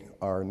pay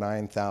our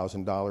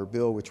 $9,000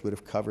 bill, which would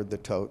have covered the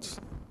totes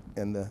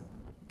and the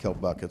kelp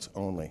buckets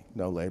only,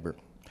 no labor.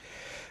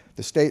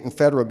 The state and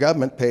federal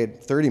government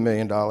paid $30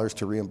 million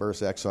to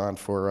reimburse Exxon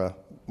for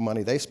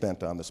money they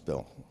spent on the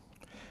spill.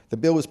 The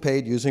bill was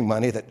paid using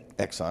money that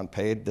Exxon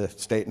paid the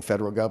state and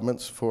federal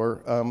governments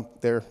for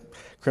their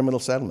criminal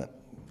settlement.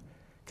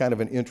 Kind of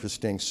an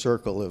interesting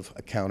circle of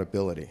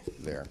accountability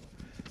there.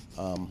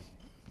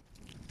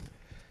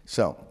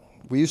 So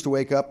we used to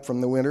wake up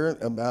from the winter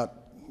about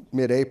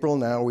mid-April.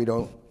 Now we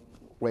don't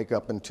wake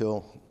up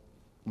until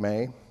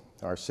May.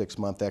 Our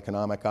 6-month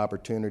economic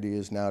opportunity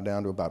is now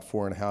down to about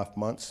 4.5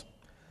 months.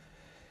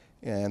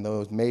 And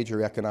the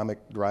major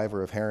economic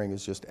driver of herring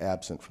is just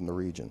absent from the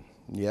region.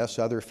 Yes,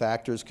 other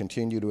factors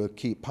continue to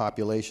keep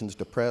populations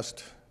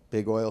depressed.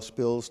 Big oil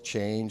spills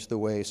change the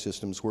way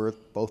systems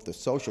work, both the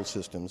social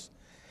systems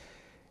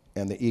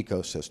and the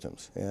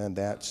ecosystems, and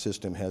that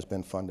system has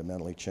been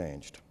fundamentally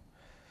changed.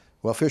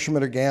 Well,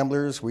 fishermen are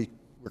gamblers. We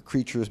We're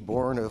creatures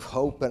born of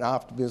hope and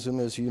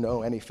optimism, as you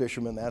know, any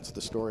fisherman, that's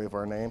the story of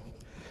our name.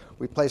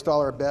 We placed all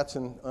our bets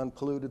in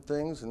unpolluted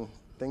things, and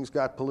things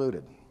got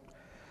polluted.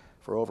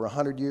 For over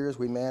 100 years,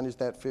 we managed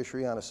that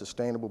fishery on a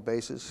sustainable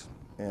basis,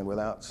 and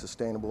without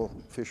sustainable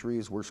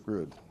fisheries, we're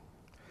screwed.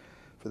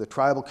 For the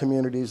tribal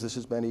communities, this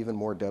has been even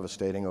more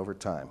devastating over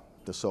time.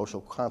 The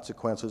social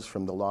consequences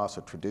from the loss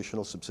of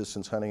traditional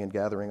subsistence hunting and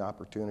gathering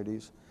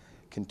opportunities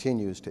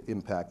continues to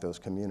impact those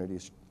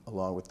communities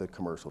along with the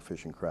commercial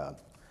fishing crowd.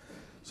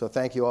 So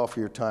thank you all for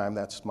your time.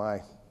 That's my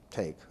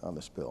take on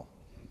this bill.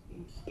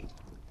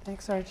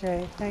 Thanks,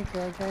 RJ. Thank you,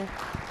 RJ.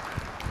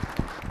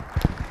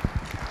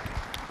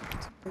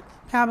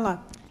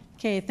 Pamela.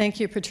 Okay, thank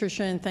you,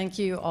 Patricia, and thank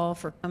you all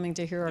for coming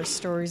to hear our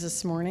stories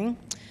this morning.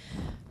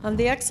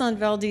 The Exxon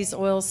Valdez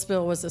oil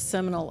spill was a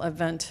seminal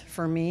event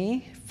for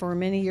me. For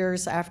many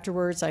years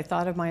afterwards, I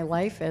thought of my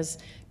life as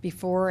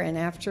before and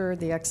after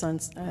the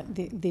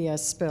Exxon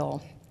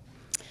spill.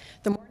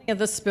 The morning of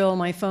the spill,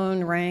 my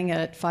phone rang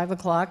at 5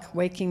 o'clock,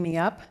 waking me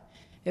up.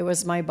 It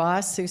was my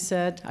boss who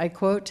said, I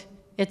quote,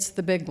 "It's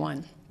the big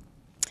one."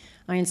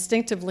 I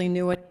instinctively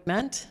knew what it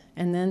meant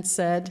and then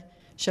said,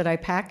 "Should I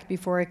pack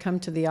before I come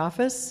to the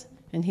office?"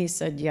 And he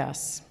said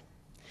yes.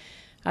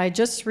 I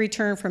just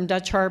returned from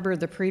Dutch Harbor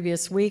the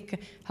previous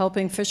week,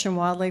 helping Fish and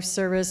Wildlife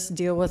Service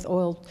deal with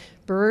oiled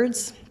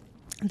birds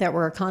that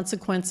were a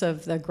consequence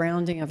of the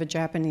grounding of a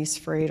Japanese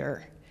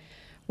freighter.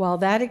 While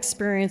that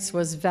experience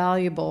was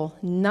valuable,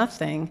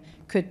 nothing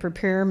could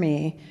prepare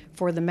me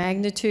for the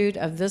magnitude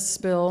of this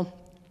spill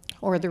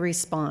or the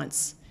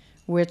response,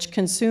 which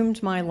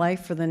consumed my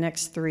life for the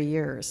next 3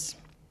 years.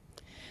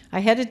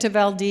 I headed to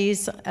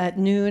Valdez at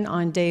noon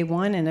on day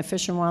one in a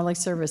Fish and Wildlife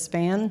Service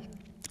van,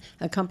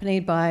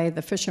 accompanied by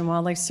the Fish and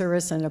Wildlife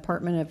Service and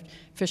Department of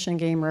Fish and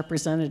Game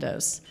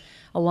representatives.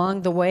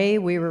 Along the way,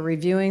 we were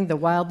reviewing the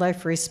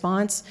wildlife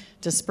response,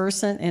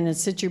 dispersant, and in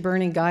situ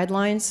burning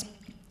guidelines,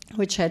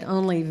 which had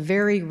only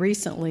very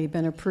recently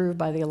been approved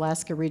by the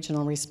Alaska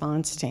Regional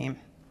Response Team.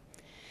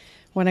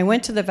 When I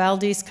went to the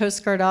Valdez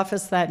Coast Guard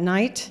office that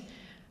night,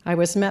 I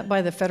was met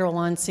by the federal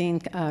on-scene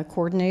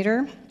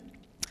coordinator.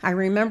 I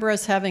remember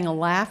us having a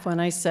laugh when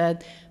I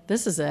said,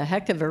 "This is a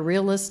heck of a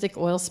realistic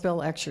oil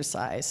spill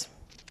exercise."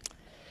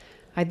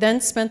 I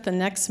then spent the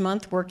next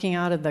month working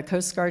out of the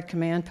Coast Guard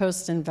command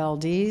post in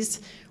Valdez,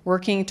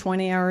 working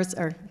 20 hours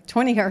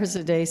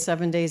a day,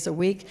 7 days a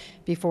week,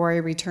 before I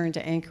returned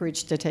to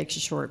Anchorage to take a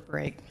short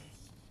break.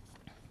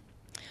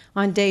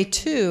 On day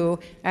two,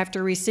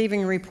 after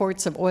receiving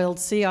reports of oiled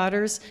sea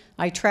otters,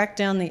 I tracked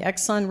down the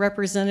Exxon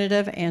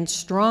representative and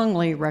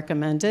strongly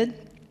recommended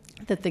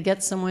that they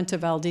get someone to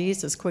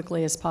Valdez as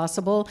quickly as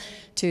possible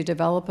to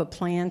develop a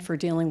plan for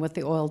dealing with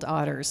the oiled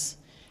otters.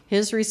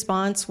 His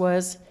response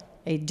was,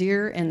 "A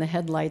deer in the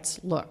headlights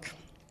look."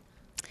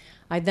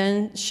 I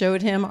then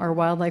showed him our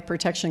wildlife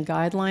protection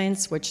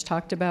guidelines, which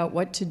talked about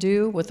what to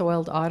do with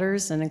oiled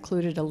otters and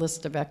included a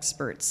list of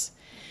experts.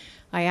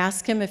 I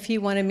asked him if he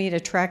wanted me to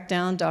track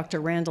down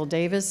Dr. Randall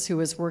Davis, who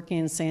was working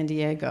in San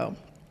Diego.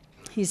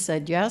 He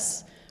said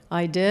yes,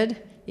 I did,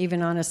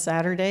 even on a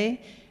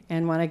Saturday.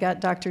 And when I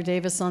got Dr.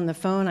 Davis on the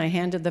phone, I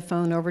handed the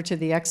phone over to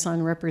the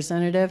Exxon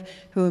representative,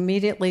 who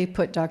immediately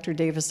put Dr.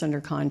 Davis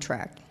under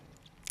contract.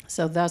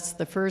 So thus,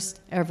 the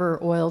first ever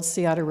oiled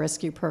sea otter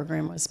rescue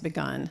program was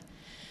begun.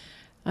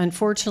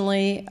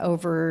 Unfortunately,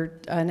 over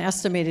an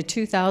estimated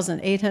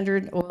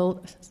 2,800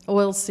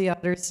 oiled sea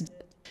otters did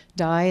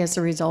die as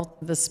a result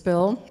of the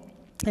spill.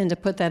 And to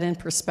put that in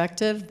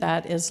perspective,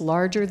 that is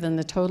larger than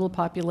the total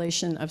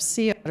population of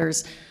sea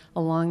otters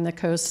along the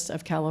coast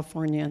of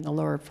California in the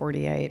lower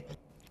 48.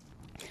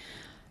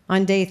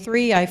 On day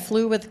three, I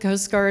flew with the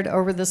Coast Guard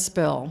over the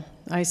spill.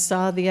 I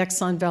saw the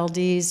Exxon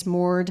Valdez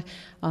moored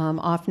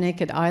off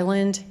Naked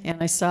Island,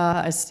 and I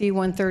saw a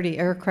C-130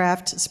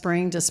 aircraft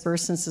spraying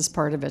dispersants as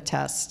part of a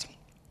test.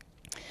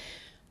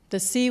 The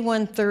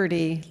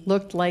C-130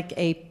 looked like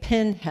a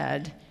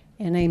pinhead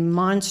in a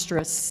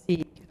monstrous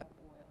sea.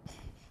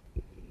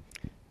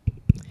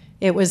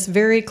 It was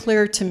very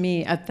clear to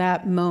me at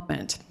that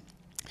moment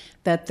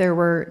that there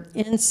were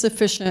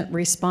insufficient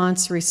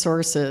response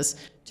resources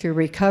to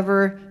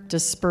recover,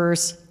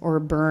 disperse, or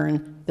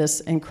burn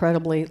this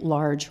incredibly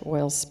large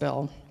oil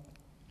spill.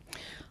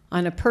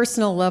 On a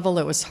personal level,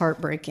 it was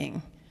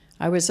heartbreaking.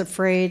 I was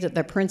afraid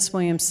that Prince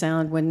William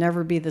Sound would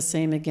never be the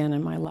same again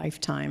in my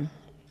lifetime.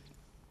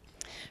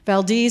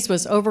 Valdez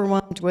was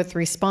overwhelmed with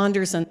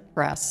responders and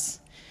press.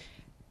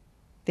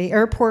 The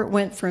airport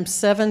went from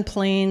 7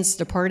 planes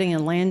departing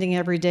and landing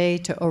every day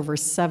to over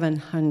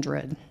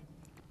 700.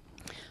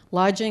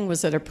 Lodging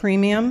was at a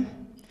premium.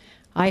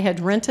 I had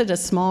rented a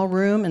small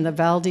room in the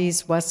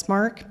Valdez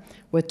Westmark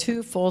with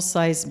 2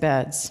 full-size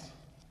beds.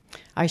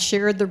 I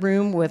shared the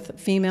room with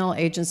female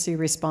agency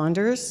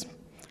responders.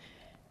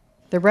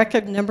 The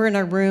record number in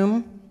our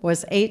room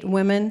was 8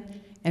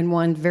 women and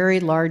 1 very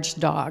large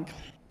dog.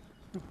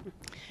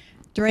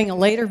 During a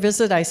later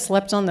visit, I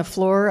slept on the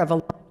floor of a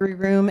laundry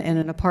room in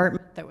an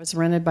apartment that was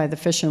rented by the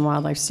Fish and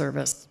Wildlife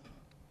Service.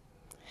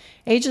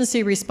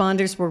 Agency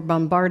responders were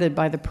bombarded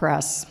by the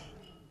press.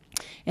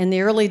 In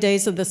the early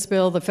days of the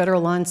spill, the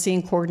federal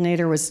on-scene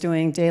coordinator was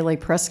doing daily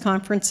press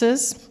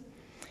conferences.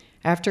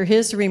 After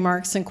his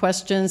remarks and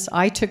questions,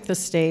 I took the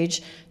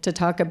stage to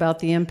talk about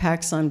the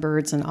impacts on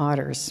birds and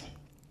otters.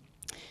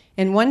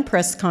 In one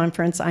press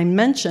conference, I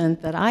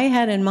mentioned that I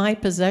had in my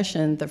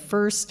possession the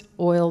first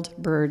oiled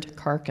bird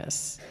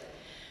carcass.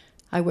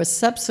 I was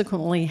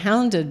subsequently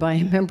hounded by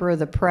a member of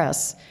the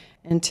press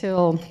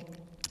until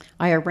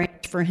I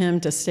arranged for him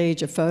to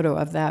stage a photo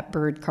of that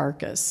bird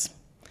carcass.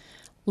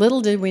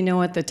 Little did we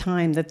know at the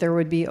time that there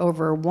would be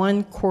over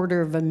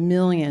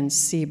 250,000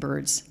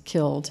 seabirds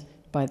killed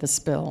by the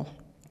spill.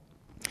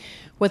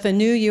 With a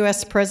new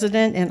U.S.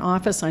 president in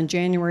office on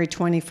January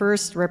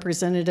 21st,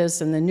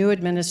 representatives in the new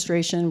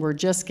administration were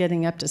just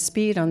getting up to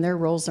speed on their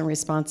roles and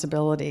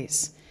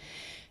responsibilities.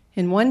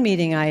 In one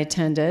meeting I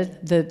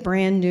attended, the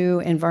brand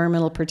new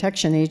Environmental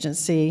Protection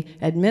Agency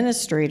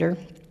administrator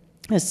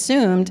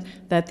assumed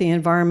that the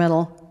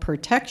Environmental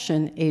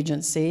Protection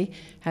Agency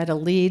had a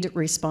lead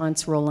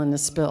response role in the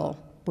spill,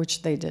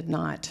 which they did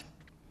not.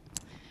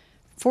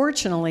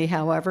 Fortunately,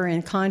 however,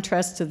 in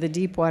contrast to the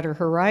Deepwater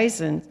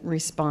Horizon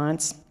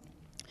response,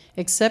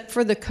 except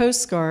for the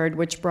Coast Guard,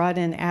 which brought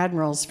in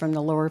admirals from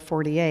the lower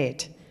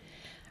 48,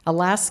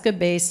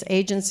 Alaska-based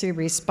agency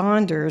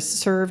responders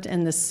served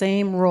in the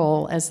same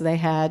role as they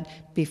had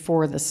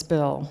before the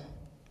spill.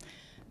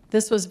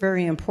 This was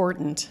very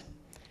important.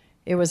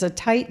 It was a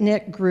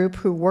tight-knit group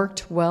who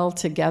worked well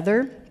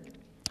together,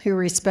 who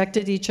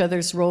respected each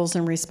other's roles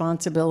and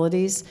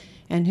responsibilities,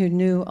 and who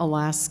knew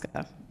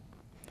Alaska.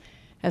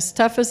 As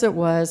tough as it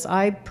was,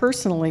 I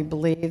personally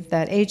believe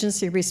that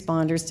agency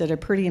responders did a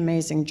pretty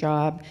amazing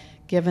job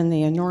given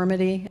the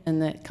enormity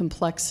and the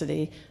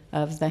complexity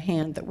of the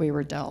hand that we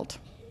were dealt.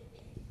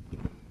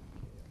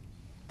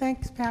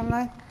 Thanks,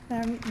 Pamela.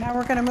 And now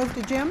we're going to move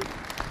to Jim.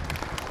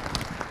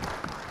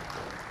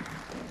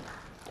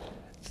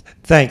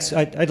 Thanks.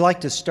 I'd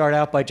like to start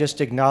out by just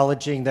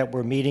acknowledging that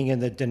we're meeting in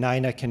the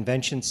Dena'ina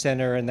Convention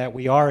Center and that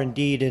we are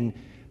indeed in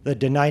the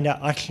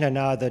Dena'ina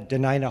Ashnana, the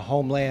Dena'ina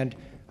homeland.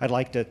 I'd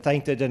like to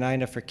thank the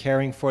Dena'ina for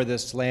caring for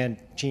this land,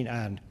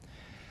 Chin'an.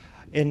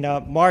 In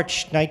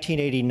March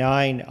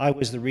 1989, I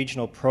was the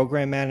regional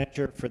program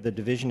manager for the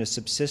Division of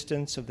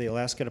Subsistence of the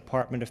Alaska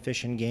Department of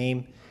Fish and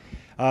Game.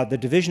 The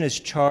division is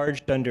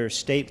charged under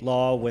state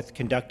law with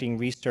conducting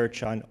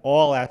research on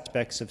all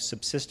aspects of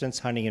subsistence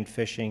hunting and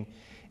fishing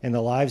in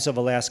the lives of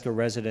Alaska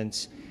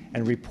residents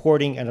and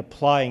reporting and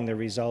applying the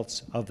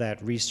results of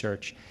that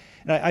research.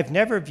 And I've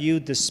never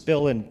viewed the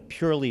spill in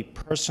purely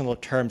personal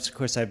terms. Of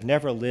course, I've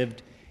never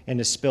lived in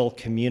a spill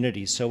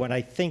community. So when I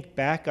think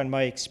back on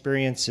my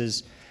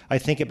experiences, I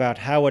think about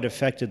how it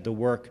affected the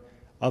work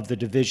of the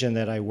division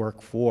that I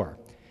work for.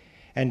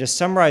 And to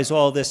summarize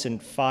all this in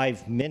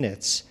 5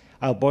 minutes,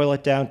 I'll boil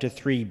it down to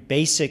 3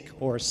 basic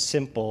or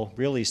simple,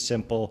 really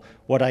simple,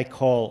 what I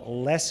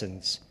call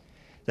lessons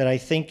that I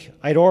think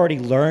I'd already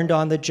learned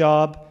on the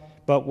job,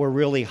 but were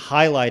really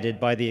highlighted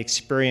by the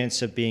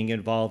experience of being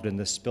involved in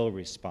the spill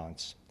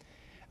response.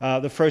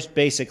 The first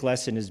basic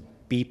lesson is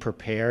be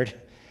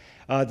prepared.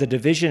 The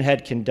division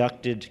had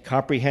conducted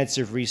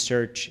comprehensive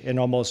research in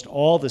almost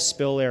all the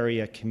spill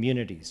area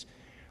communities.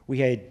 We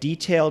had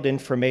detailed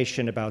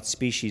information about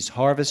species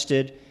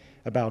harvested,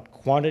 about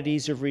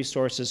quantities of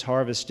resources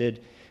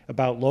harvested,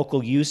 about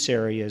local use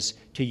areas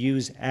to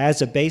use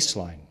as a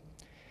baseline.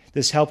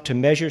 This helped to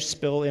measure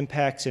spill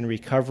impacts in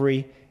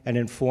recovery and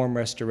inform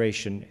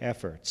restoration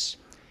efforts.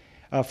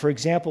 For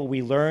example,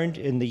 we learned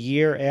in the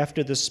year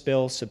after the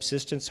spill,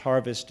 subsistence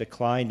harvest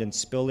declined in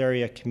spill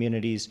area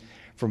communities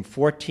from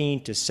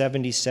 14 to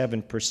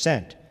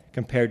 77%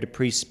 compared to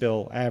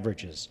pre-spill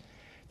averages.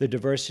 The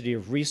diversity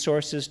of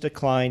resources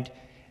declined,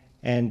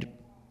 and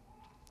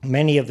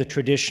many of the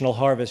traditional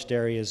harvest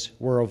areas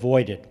were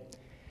avoided.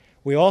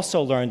 We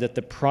also learned that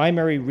the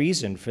primary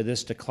reason for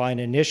this decline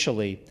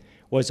initially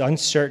was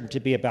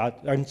uncertainty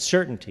about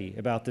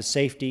the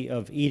safety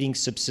of eating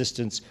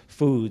subsistence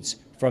foods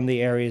from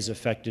the areas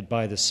affected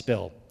by the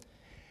spill.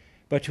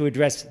 But to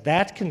address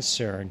that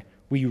concern,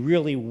 we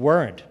really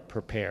weren't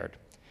prepared,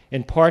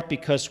 in part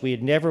because we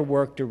had never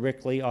worked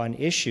directly on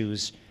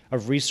issues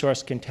of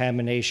resource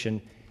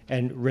contamination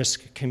and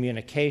risk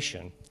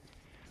communication,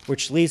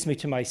 which leads me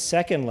to my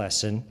second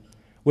lesson,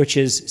 which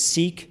is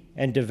seek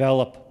and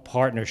develop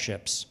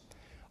partnerships.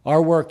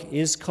 Our work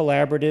is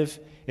collaborative.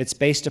 It's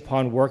based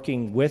upon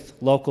working with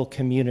local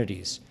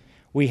communities.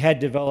 We had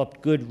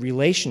developed good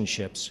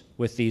relationships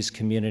with these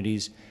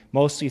communities,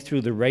 mostly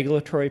through the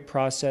regulatory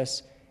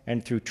process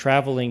and through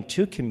traveling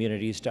to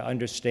communities to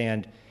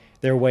understand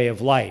their way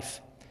of life.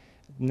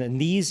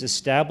 And these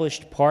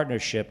established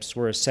partnerships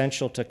were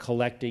essential to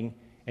collecting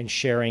and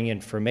sharing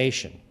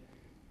information.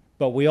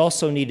 But we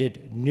also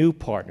needed new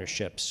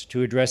partnerships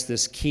to address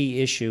this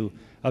key issue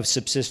of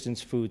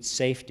subsistence food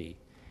safety.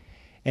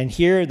 And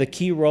here, the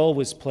key role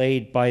was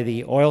played by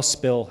the Oil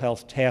Spill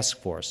Health Task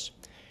Force,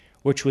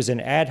 which was an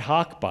ad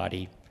hoc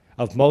body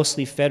of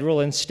mostly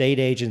federal and state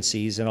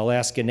agencies and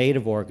Alaska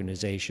Native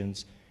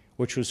organizations,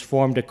 which was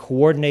formed to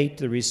coordinate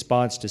the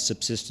response to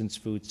subsistence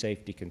food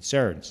safety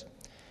concerns.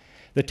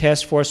 The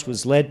task force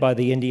was led by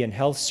the Indian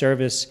Health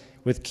Service,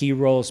 with key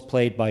roles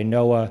played by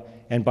NOAA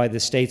and by the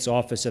state's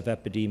Office of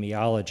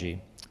Epidemiology.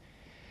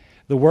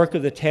 The work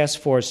of the task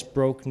force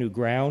broke new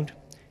ground,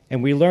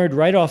 and we learned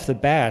right off the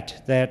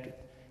bat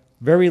that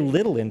very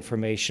little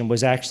information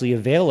was actually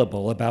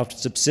available about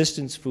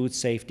subsistence food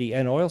safety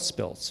and oil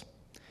spills.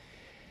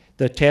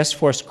 The task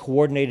force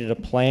coordinated a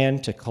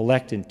plan to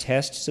collect and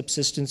test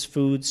subsistence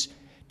foods,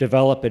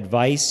 develop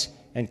advice,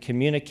 and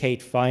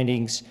communicate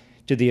findings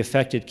to the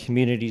affected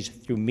communities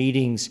through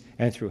meetings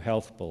and through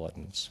health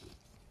bulletins.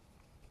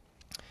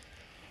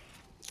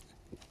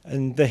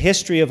 And the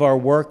history of our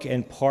work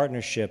and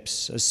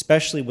partnerships,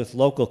 especially with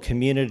local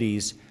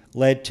communities,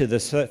 led to the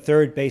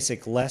third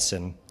basic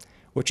lesson,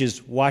 which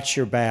is watch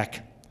your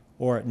back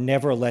or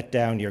never let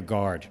down your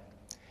guard.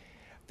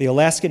 The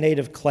Alaska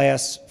Native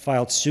class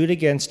filed suit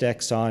against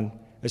Exxon,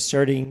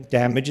 asserting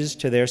damages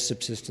to their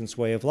subsistence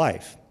way of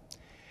life.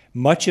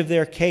 Much of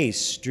their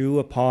case drew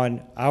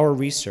upon our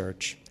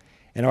research,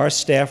 and our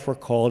staff were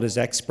called as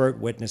expert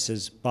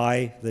witnesses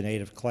by the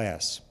Native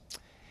class.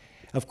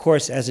 Of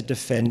course, as a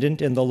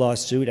defendant in the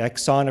lawsuit,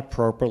 Exxon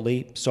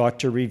appropriately sought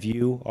to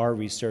review our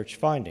research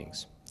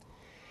findings.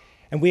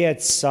 And we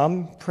had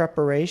some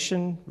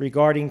preparation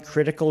regarding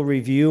critical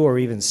review or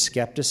even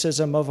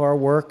skepticism of our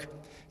work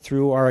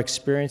through our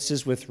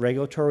experiences with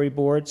regulatory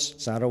boards.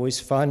 It's not always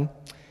fun.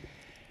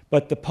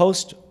 But the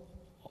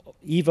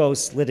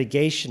post-EVOS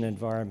litigation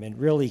environment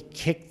really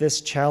kicked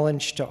this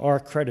challenge to our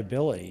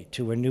credibility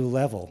to a new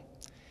level.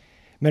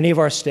 Many of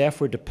our staff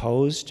were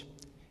deposed,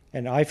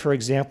 and I, for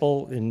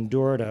example,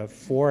 endured a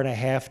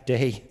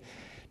 4.5-day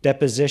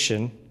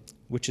deposition,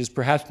 which is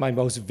perhaps my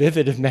most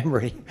vivid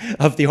memory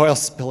of the oil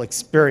spill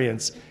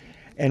experience,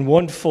 and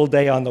 1 full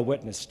day on the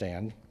witness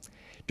stand,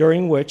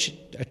 during which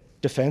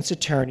defense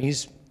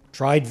attorneys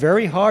tried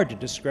very hard to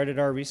discredit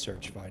our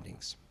research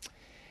findings.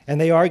 And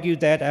they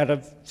argued that out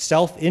of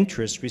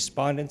self-interest,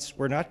 respondents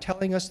were not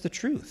telling us the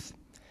truth,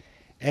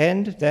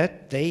 and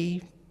that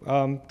they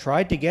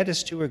tried to get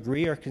us to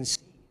agree or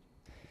concede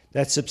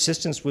that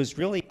subsistence was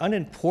really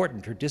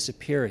unimportant or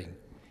disappearing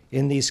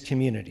in these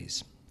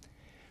communities.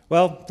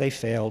 Well, they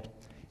failed,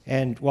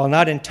 and while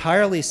not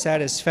entirely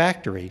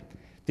satisfactory,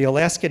 the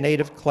Alaska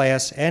Native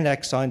class and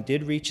Exxon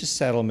did reach a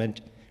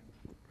settlement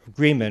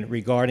agreement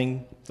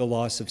regarding the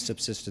loss of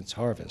subsistence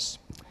harvests.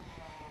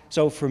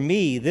 So for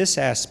me, this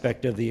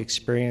aspect of the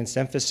experience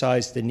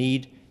emphasized the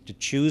need to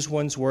choose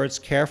one's words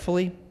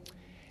carefully,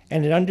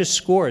 and it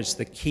underscores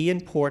the key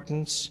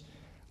importance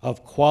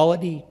of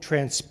quality,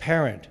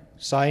 transparent,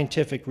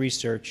 scientific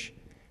research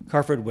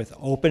covered with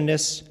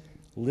openness,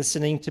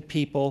 listening to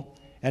people,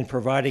 and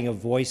providing a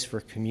voice for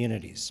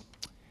communities.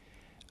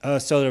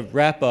 So to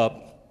wrap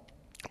up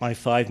my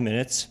 5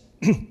 minutes,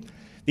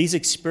 these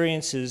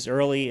experiences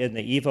early in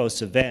the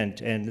EVOS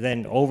event and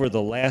then over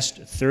the last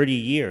 30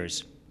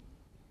 years,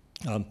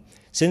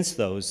 since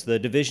those, the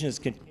division has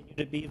continued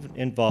to be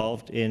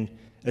involved in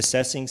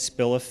assessing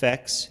spill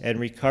effects and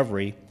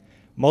recovery,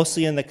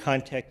 mostly in the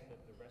context of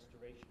the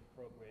restoration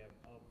program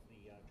of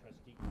the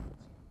trustee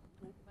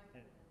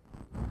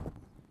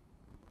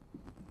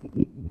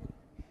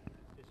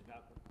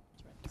council.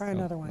 Try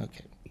another one.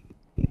 Okay.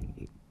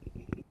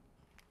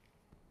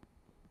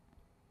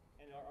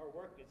 And our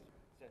work is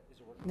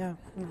a work. No,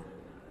 no.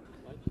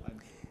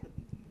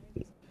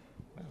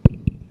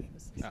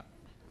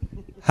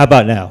 How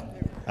about now?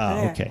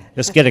 There. Okay,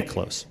 let's get it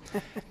close.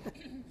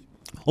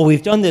 Well,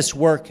 we've done this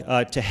work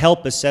to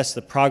help assess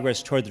the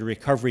progress toward the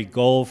recovery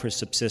goal for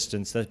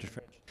subsistence that the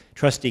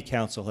Trustee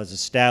Council has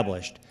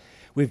established.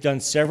 We've done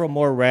several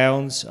more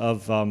rounds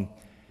of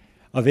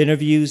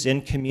interviews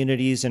in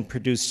communities and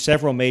produced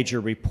several major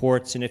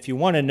reports. And if you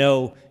want to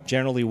know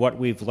generally what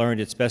we've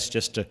learned, it's best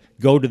just to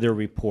go to the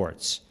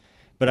reports.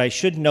 But I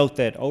should note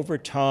that over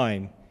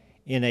time,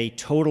 in a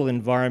total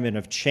environment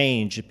of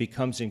change, it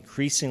becomes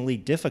increasingly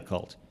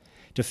difficult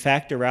to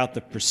factor out the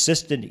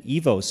persistent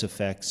EVOS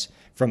effects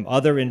from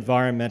other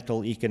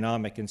environmental,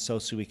 economic, and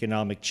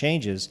socioeconomic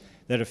changes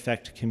that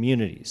affect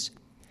communities.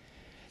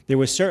 There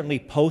was certainly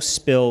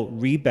post-spill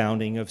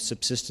rebounding of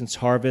subsistence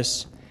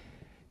harvests.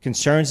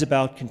 Concerns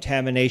about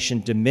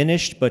contamination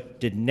diminished but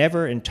did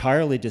never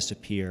entirely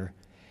disappear,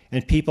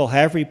 and people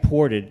have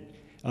reported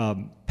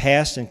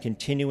past and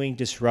continuing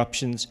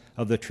disruptions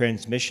of the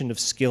transmission of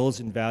skills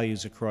and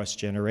values across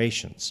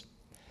generations.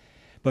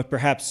 But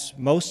perhaps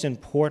most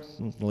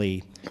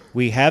importantly,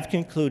 we have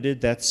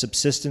concluded that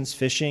subsistence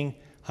fishing,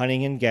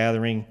 hunting, and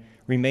gathering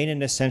remain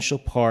an essential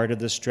part of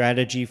the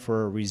strategy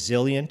for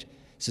resilient,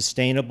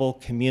 sustainable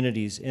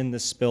communities in the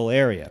spill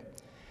area.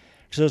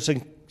 So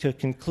to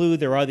conclude,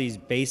 there are these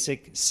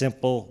basic,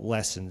 simple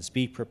lessons.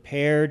 Be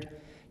prepared,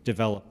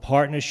 develop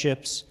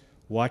partnerships,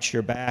 watch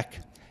your back,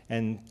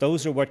 and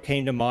those are what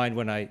came to mind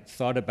when I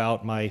thought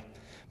about my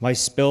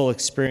spill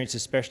experience,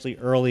 especially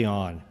early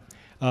on.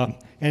 And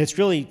it's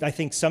really, I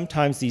think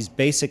sometimes these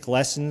basic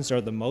lessons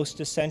are the most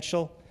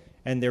essential,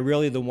 and they're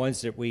really the ones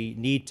that we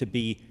need to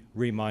be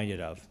reminded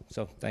of.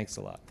 So thanks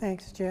a lot.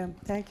 Thanks, Jim.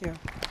 Thank you.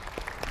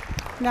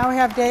 Now we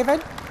have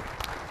David.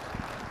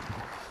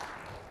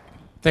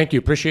 Thank you.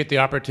 Appreciate the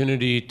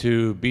opportunity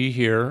to be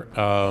here.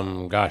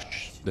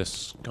 Gosh,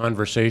 this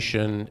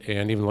conversation,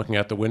 and even looking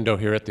out the window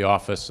here at the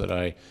office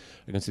I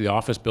can see the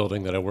office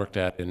building that I worked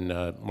at in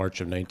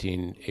March of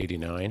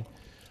 1989.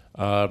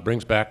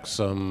 Brings back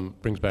some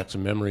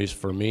memories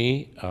for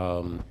me,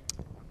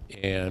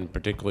 and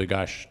particularly,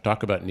 gosh,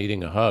 talk about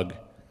needing a hug.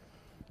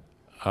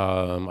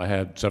 I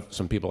had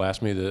some people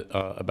ask me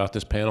about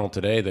this panel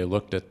today. They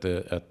looked at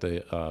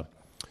the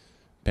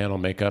panel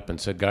makeup and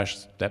said,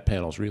 "Gosh, that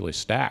panel's really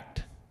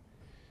stacked."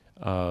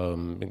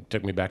 It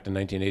took me back to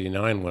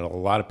 1989 when a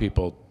lot of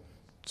people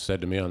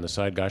said to me on the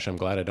side, "Gosh, I'm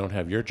glad I don't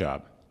have your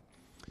job."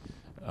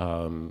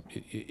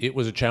 It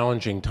was a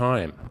challenging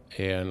time,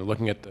 and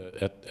looking at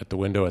the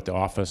window at the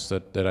office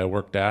that I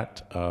worked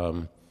at,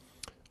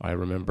 I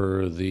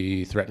remember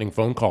the threatening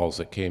phone calls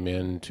that came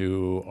in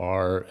to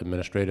our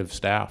administrative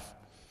staff.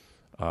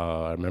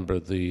 I remember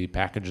the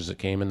packages that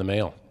came in the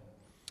mail,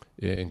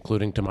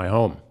 including to my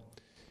home.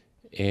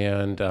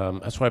 And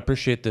that's why I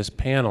appreciate this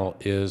panel,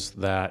 is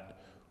that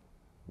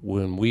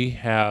when we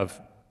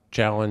have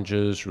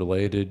challenges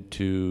related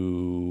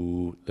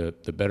to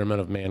the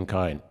betterment of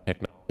mankind,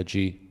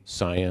 technology,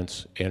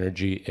 science,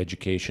 energy,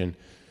 education,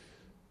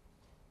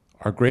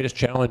 our greatest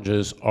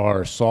challenges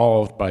are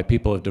solved by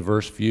people of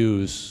diverse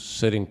views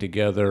sitting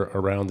together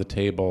around the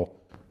table,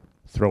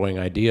 throwing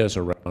ideas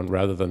around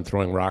rather than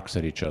throwing rocks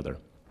at each other.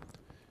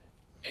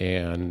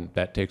 And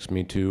that takes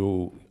me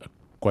to a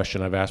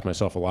question I've asked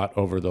myself a lot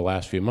over the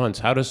last few months.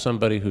 How does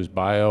somebody whose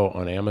bio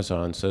on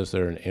Amazon says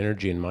they're an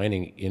energy and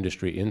mining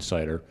industry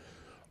insider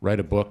write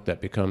a book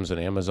that becomes an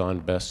Amazon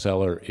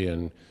bestseller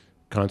in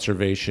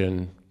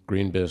conservation,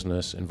 green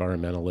business,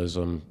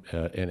 environmentalism,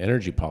 and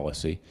energy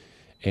policy?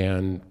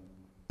 And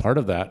part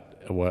of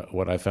that,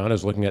 what I found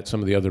is looking at some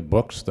of the other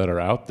books that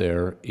are out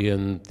there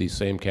in the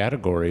same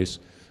categories.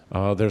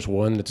 There's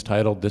one that's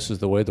titled, "This is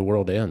the Way the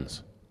World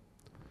Ends."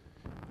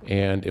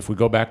 And if we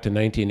go back to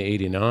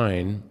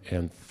 1989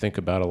 and think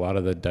about a lot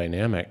of the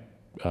dynamic,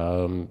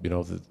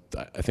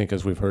 I think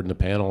as we've heard in the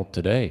panel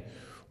today,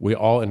 we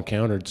all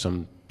encountered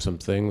some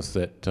things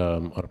that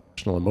on a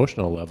personal,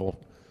 emotional level,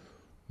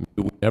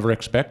 we never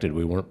expected,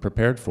 we weren't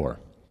prepared for.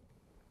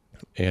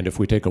 And if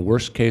we take a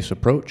worst case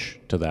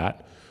approach to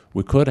that,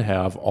 we could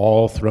have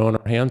all thrown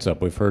our hands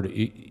up. We've heard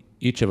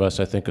each of us,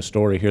 I think, a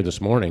story here this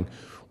morning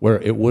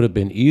where it would have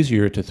been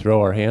easier to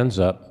throw our hands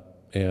up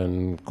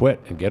and quit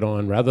and get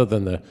on, rather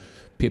than the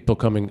people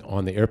coming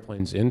on the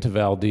airplanes into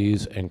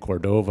Valdez and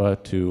Cordova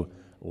to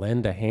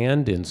lend a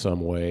hand in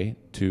some way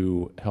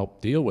to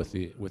help deal with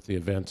the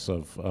events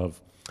of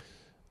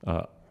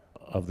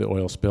the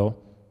oil spill.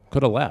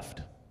 Could have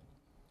left,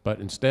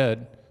 but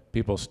instead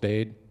people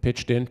stayed,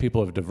 pitched in.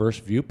 People of diverse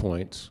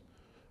viewpoints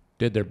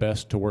did their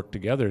best to work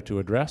together to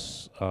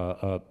address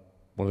one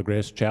of the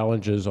greatest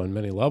challenges on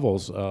many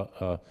levels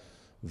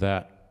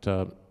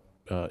that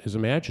is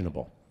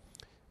imaginable.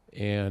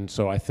 And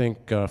so I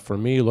think for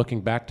me, looking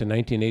back to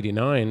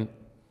 1989,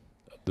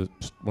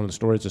 one of the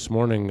stories this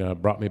morning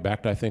brought me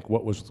back to, I think,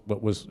 what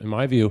was, in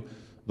my view,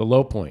 the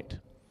low point.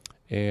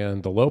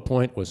 And the low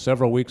point was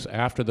several weeks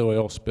after the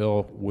oil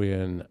spill,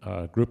 when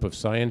a group of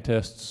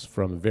scientists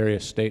from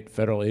various state,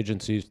 federal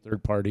agencies,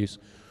 third parties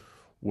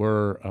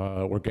were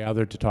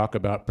gathered to talk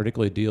about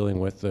particularly dealing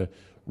with the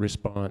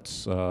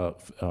response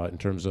in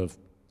terms of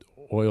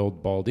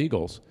oiled bald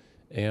eagles.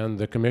 And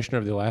the commissioner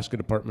of the Alaska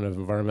Department of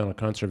Environmental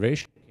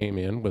Conservation came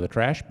in with a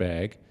trash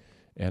bag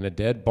and a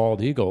dead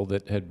bald eagle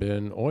that had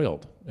been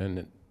oiled,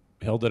 and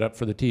held it up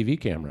for the TV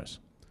cameras.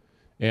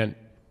 And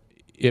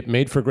it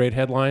made for great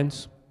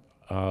headlines,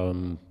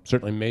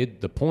 certainly made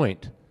the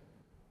point,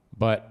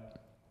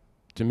 but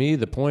to me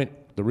the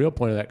real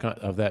point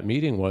of that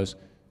meeting was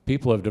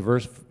people of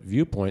diverse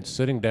viewpoints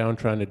sitting down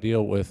trying to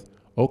deal with,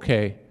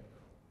 okay,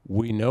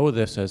 we know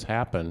this has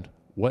happened.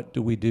 What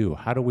do we do?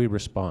 How do we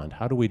respond?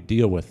 How do we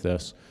deal with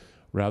this,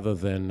 rather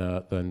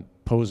than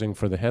posing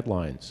for the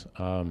headlines?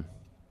 On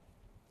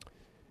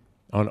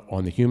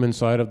the human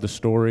side of the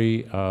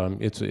story,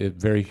 it's a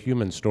very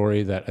human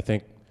story that I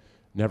think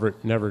never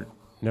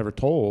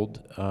told.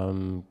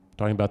 Talking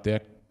about the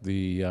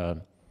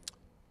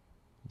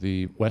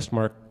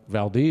Westmark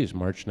Valdez,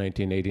 March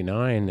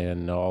 1989,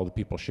 and all the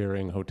people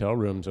sharing hotel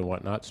rooms and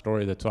whatnot.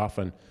 Story that's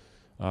often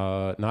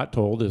not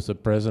told is the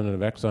president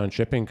of Exxon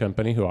Shipping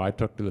Company, who I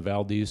took to the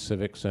Valdez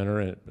Civic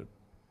Center in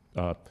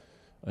a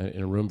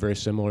room very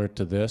similar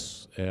to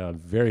this, a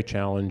very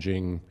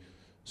challenging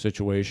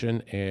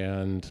situation,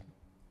 and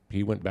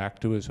he went back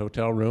to his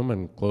hotel room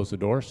and closed the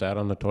door, sat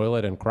on the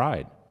toilet, and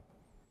cried.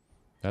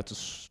 That's a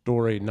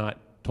story not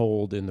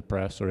told in the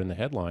press or in the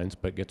headlines,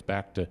 but gets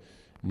back to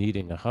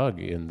needing a hug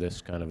in this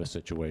kind of a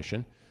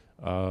situation.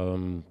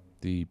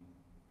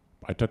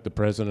 I took the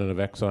president of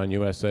Exxon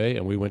USA,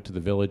 and we went to the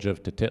village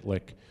of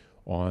Tititlik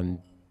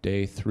on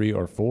day 3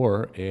 or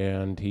 4,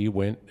 and he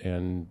went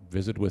and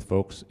visited with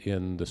folks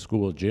in the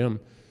school gym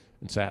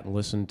and sat and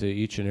listened to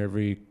each and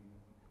every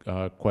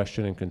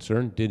question and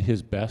concern, did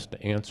his best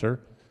to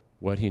answer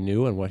what he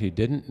knew and what he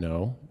didn't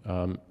know.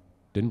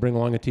 Didn't bring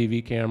along the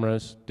TV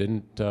cameras,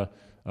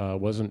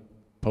 wasn't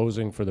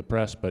posing for the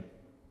press, but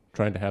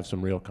trying to have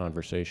some real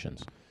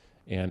conversations.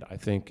 And I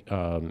think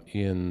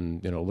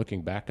in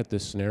looking back at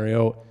this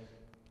scenario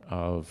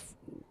of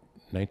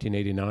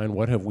 1989,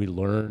 what have we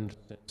learned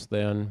since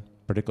then,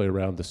 particularly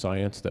around the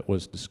science that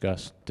was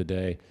discussed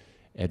today,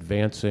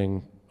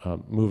 advancing,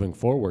 moving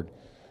forward?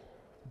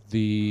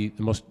 The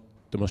most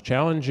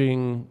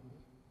challenging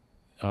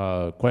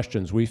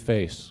questions we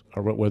face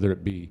are whether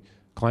it be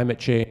climate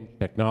change,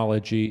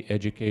 technology,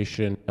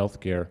 education,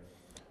 healthcare.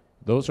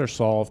 Those are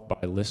solved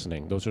by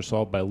listening. Those are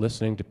solved by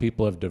listening to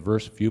people of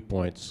diverse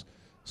viewpoints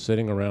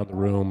sitting around the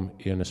room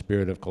in a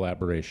spirit of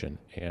collaboration.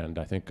 And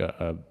I think,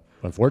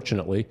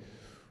 unfortunately,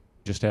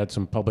 just had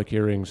some public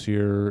hearings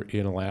here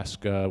in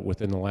Alaska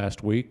within the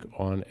last week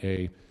on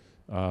a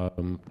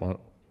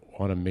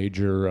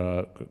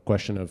major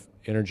question of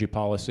energy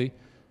policy,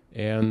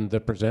 and the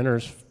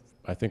presenters,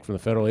 I think, from the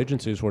federal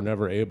agencies were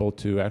never able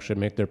to actually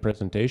make their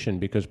presentation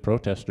because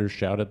protesters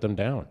shouted them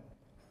down.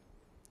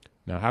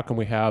 Now, how can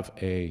we have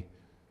a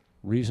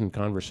reasoned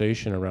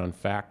conversation around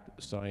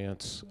fact,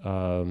 science,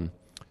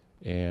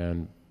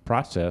 and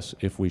process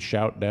if we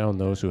shout down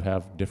those who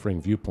have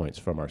differing viewpoints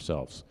from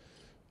ourselves?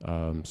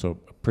 So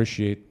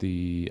appreciate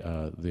the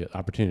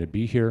opportunity to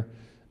be here.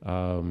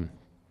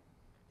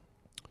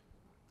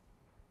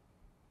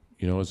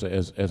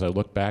 As I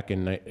look back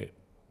in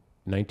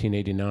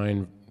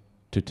 1989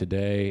 to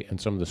today,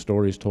 and some of the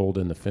stories told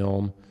in the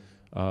film,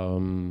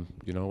 and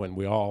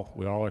we all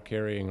are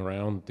carrying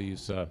around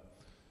these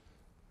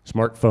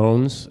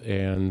smartphones,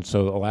 and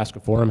so the Alaska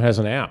Forum has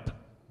an app.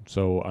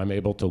 So I'm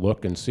able to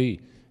look and see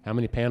how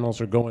many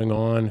panels are going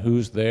on,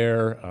 who's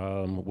there,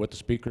 what the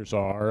speakers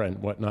are, and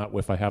whatnot.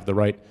 If I have the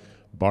right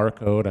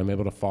barcode, I'm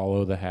able to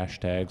follow the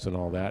hashtags and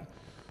all that.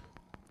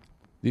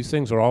 These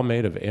things are all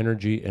made of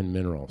energy and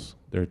minerals.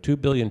 There are 2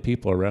 billion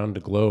people around the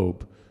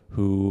globe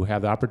who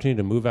have the opportunity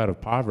to move out of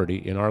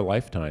poverty in our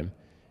lifetime,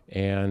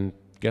 and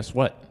guess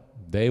what?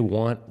 They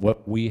want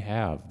what we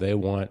have. They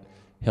want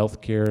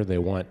healthcare, they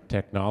want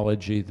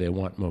technology, they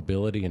want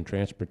mobility and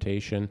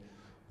transportation.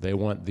 They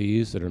want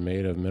these that are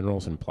made of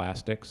minerals and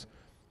plastics.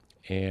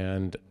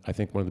 And I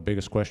think one of the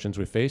biggest questions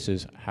we face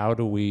is, how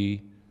do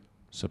we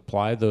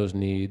supply those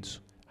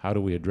needs? How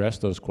do we address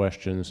those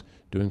questions,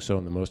 doing so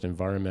in the most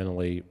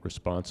environmentally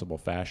responsible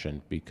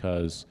fashion?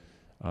 Because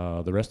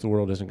the rest of the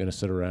world isn't going to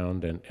sit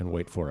around and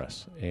wait for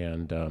us.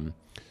 And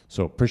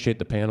so appreciate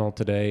the panel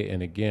today.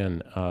 And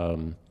again,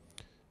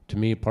 to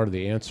me, part of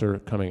the answer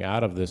coming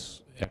out of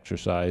this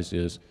exercise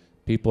is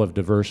people of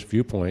diverse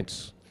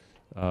viewpoints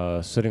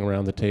sitting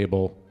around the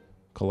table,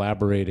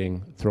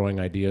 collaborating, throwing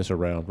ideas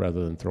around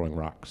rather than throwing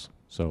rocks.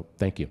 So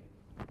thank you.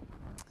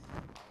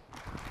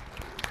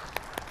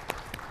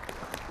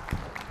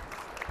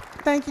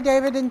 Thank you,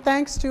 David, and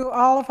thanks to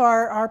all of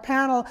our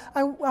panel.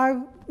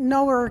 I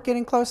know we're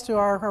getting close to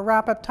our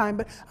wrap-up time,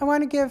 but I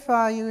want to give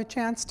you a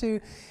chance to,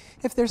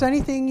 if there's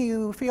anything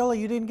you feel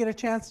you didn't get a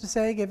chance to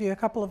say, give you a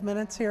couple of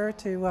minutes here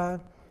to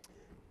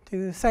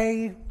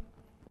say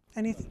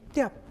anything.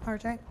 Yeah,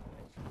 RJ?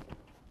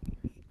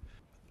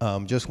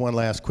 Just one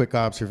last quick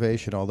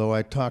observation. Although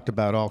I talked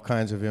about all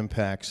kinds of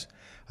impacts,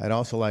 I'd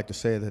also like to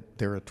say that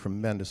there are a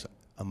tremendous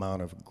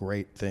amount of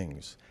great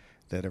things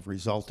that have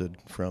resulted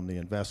from the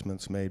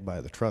investments made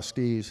by the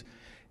trustees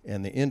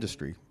and the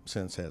industry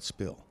since that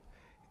spill.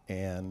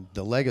 And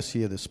the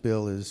legacy of the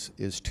spill is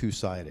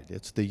two-sided.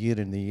 It's the yin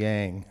and the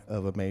yang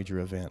of a major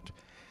event.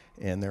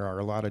 And there are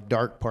a lot of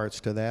dark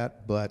parts to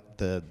that, but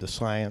the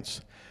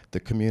science, the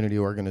community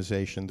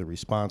organization, the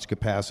response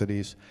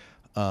capacities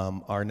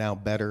are now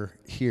better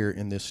here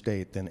in this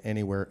state than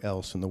anywhere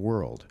else in the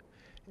world.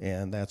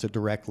 And that's a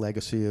direct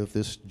legacy of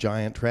this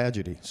giant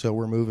tragedy. So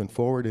we're moving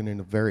forward in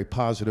a very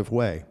positive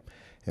way.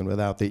 And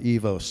without the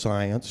EVO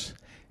science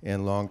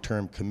and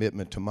long-term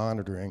commitment to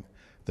monitoring,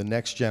 the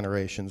next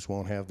generations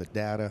won't have the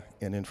data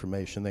and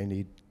information they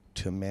need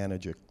to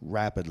manage a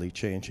rapidly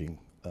changing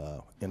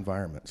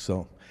environment.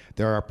 So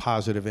there are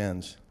positive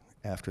ends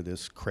after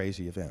this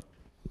crazy event.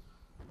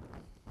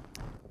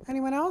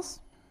 Anyone else?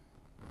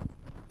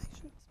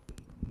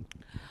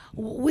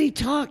 We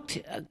talked,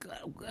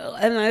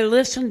 and I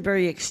listened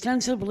very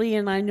extensively,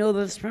 and I know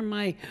this from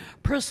my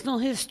personal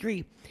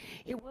history.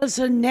 It was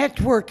a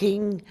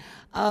networking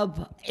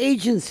of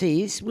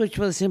agencies, which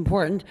was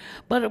important,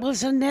 but it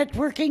was a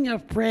networking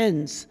of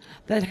friends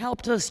that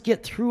helped us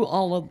get through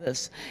all of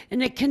this,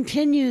 and it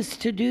continues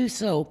to do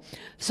so.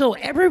 So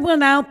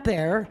everyone out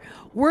there,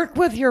 work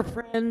with your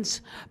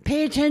friends,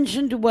 pay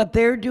attention to what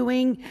they're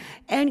doing,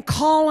 and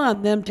call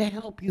on them to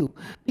help you,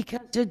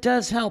 because it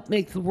does help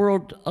make the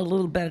world a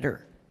little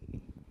better.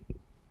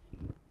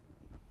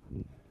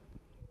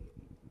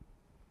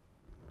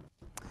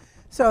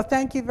 So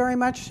thank you very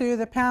much to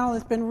the panel.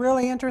 It's been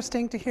really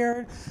interesting to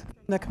hear from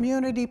the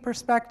community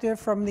perspective,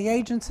 from the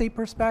agency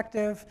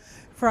perspective,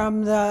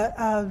 from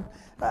the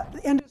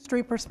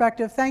industry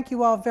perspective. Thank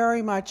you all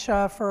very much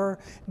for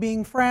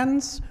being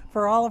friends,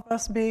 for all of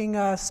us being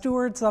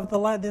stewards of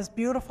this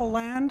beautiful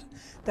land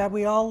that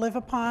we all live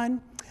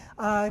upon.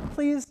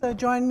 Please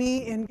join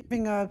me in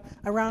giving a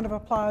round of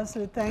applause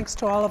and thanks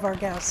to all of our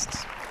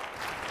guests.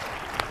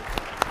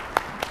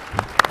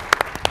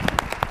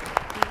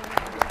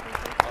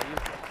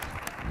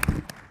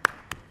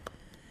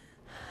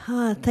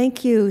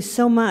 Thank you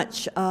so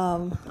much.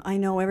 I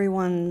know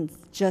everyone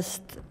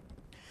just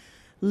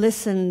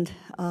listened,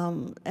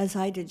 as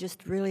I did,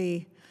 just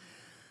really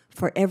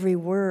for every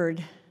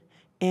word.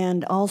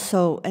 And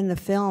also in the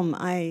film,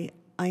 I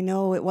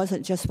know it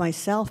wasn't just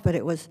myself, but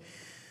it was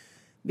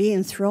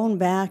being thrown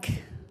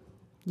back.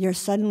 You're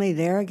suddenly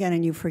there again,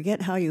 and you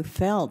forget how you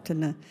felt,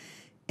 and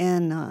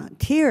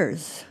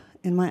tears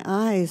in my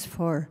eyes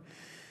for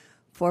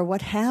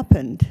what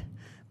happened.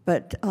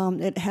 But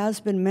it has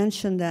been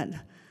mentioned that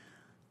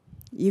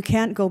you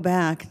can't go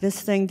back.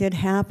 This thing did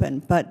happen,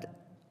 but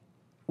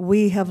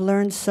we have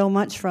learned so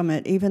much from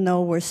it, even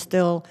though we're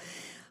still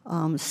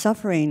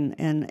suffering,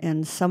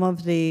 and some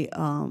of the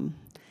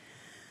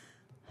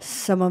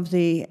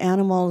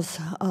animals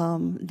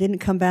didn't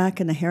come back,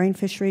 and the herring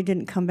fishery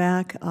didn't come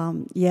back.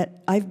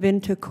 Yet I've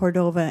been to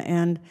Cordova,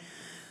 and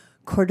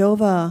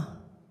Cordova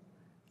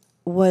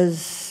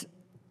was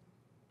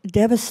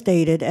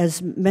devastated,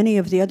 as many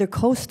of the other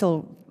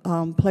coastal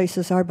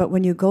places are. But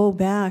when you go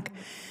back,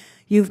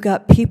 you've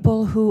got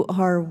people who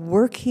are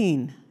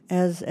working,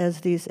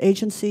 as these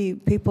agency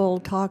people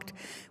talked,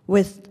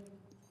 with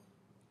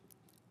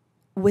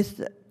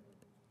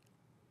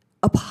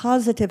a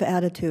positive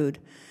attitude,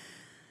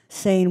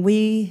 saying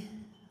we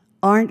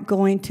aren't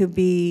going to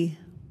be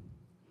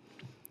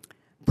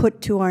put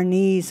to our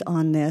knees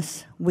on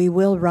this. We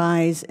will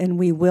rise, and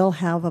we will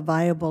have a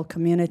viable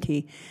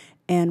community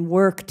and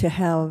work to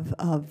have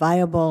a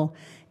viable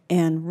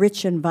and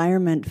rich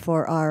environment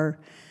for our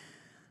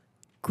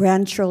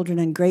grandchildren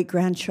and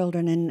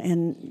great-grandchildren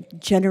and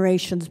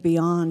generations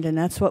beyond. And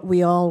that's what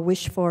we all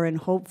wish for and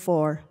hope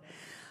for.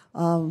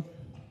 I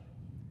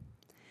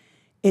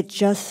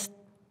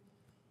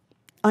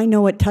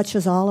know it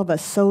touches all of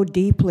us so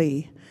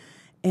deeply,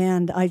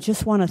 and I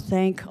just want to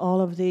thank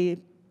all of the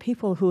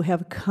people who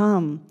have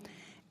come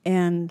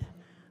and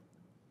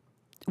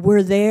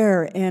were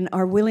there and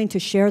are willing to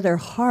share their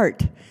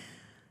heart.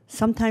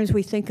 Sometimes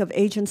we think of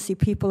agency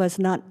people as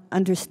not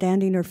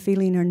understanding or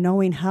feeling or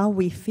knowing how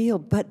we feel,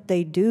 but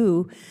they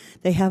do.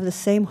 They have the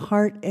same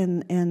heart,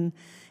 and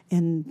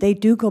they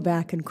do go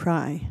back and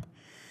cry,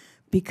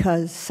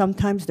 because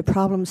sometimes the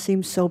problem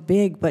seems so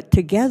big, but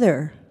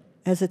together,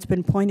 as it's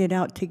been pointed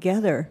out,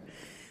 together,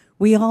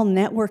 we all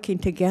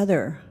networking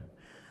together.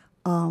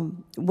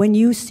 When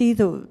you see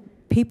the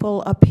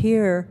people up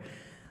here,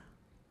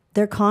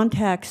 their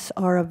contacts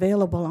are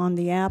available on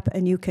the app,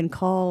 and you can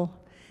call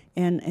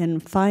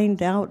and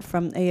find out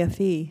from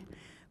AFE.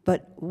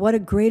 But what a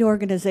great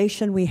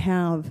organization we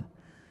have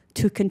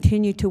to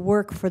continue to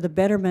work for the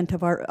betterment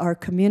of our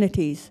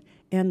communities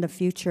and the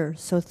future.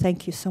 So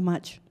thank you so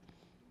much.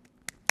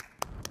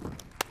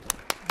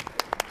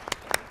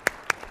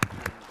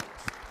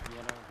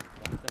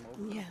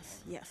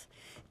 Yes, yes.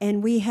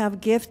 And we have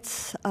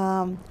gifts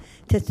to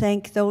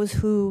thank those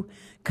who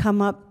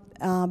come up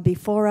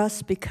before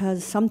us,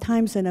 because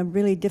sometimes in a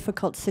really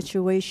difficult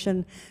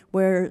situation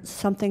where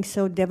something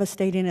so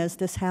devastating as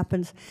this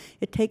happens,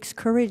 it takes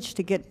courage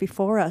to get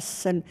before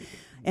us and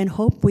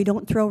hope we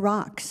don't throw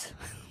rocks.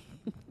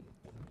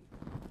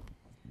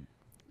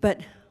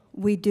 But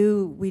we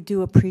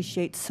do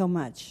appreciate so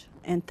much.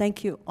 And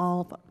thank you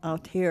all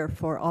out here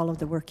for all of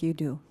the work you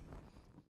do.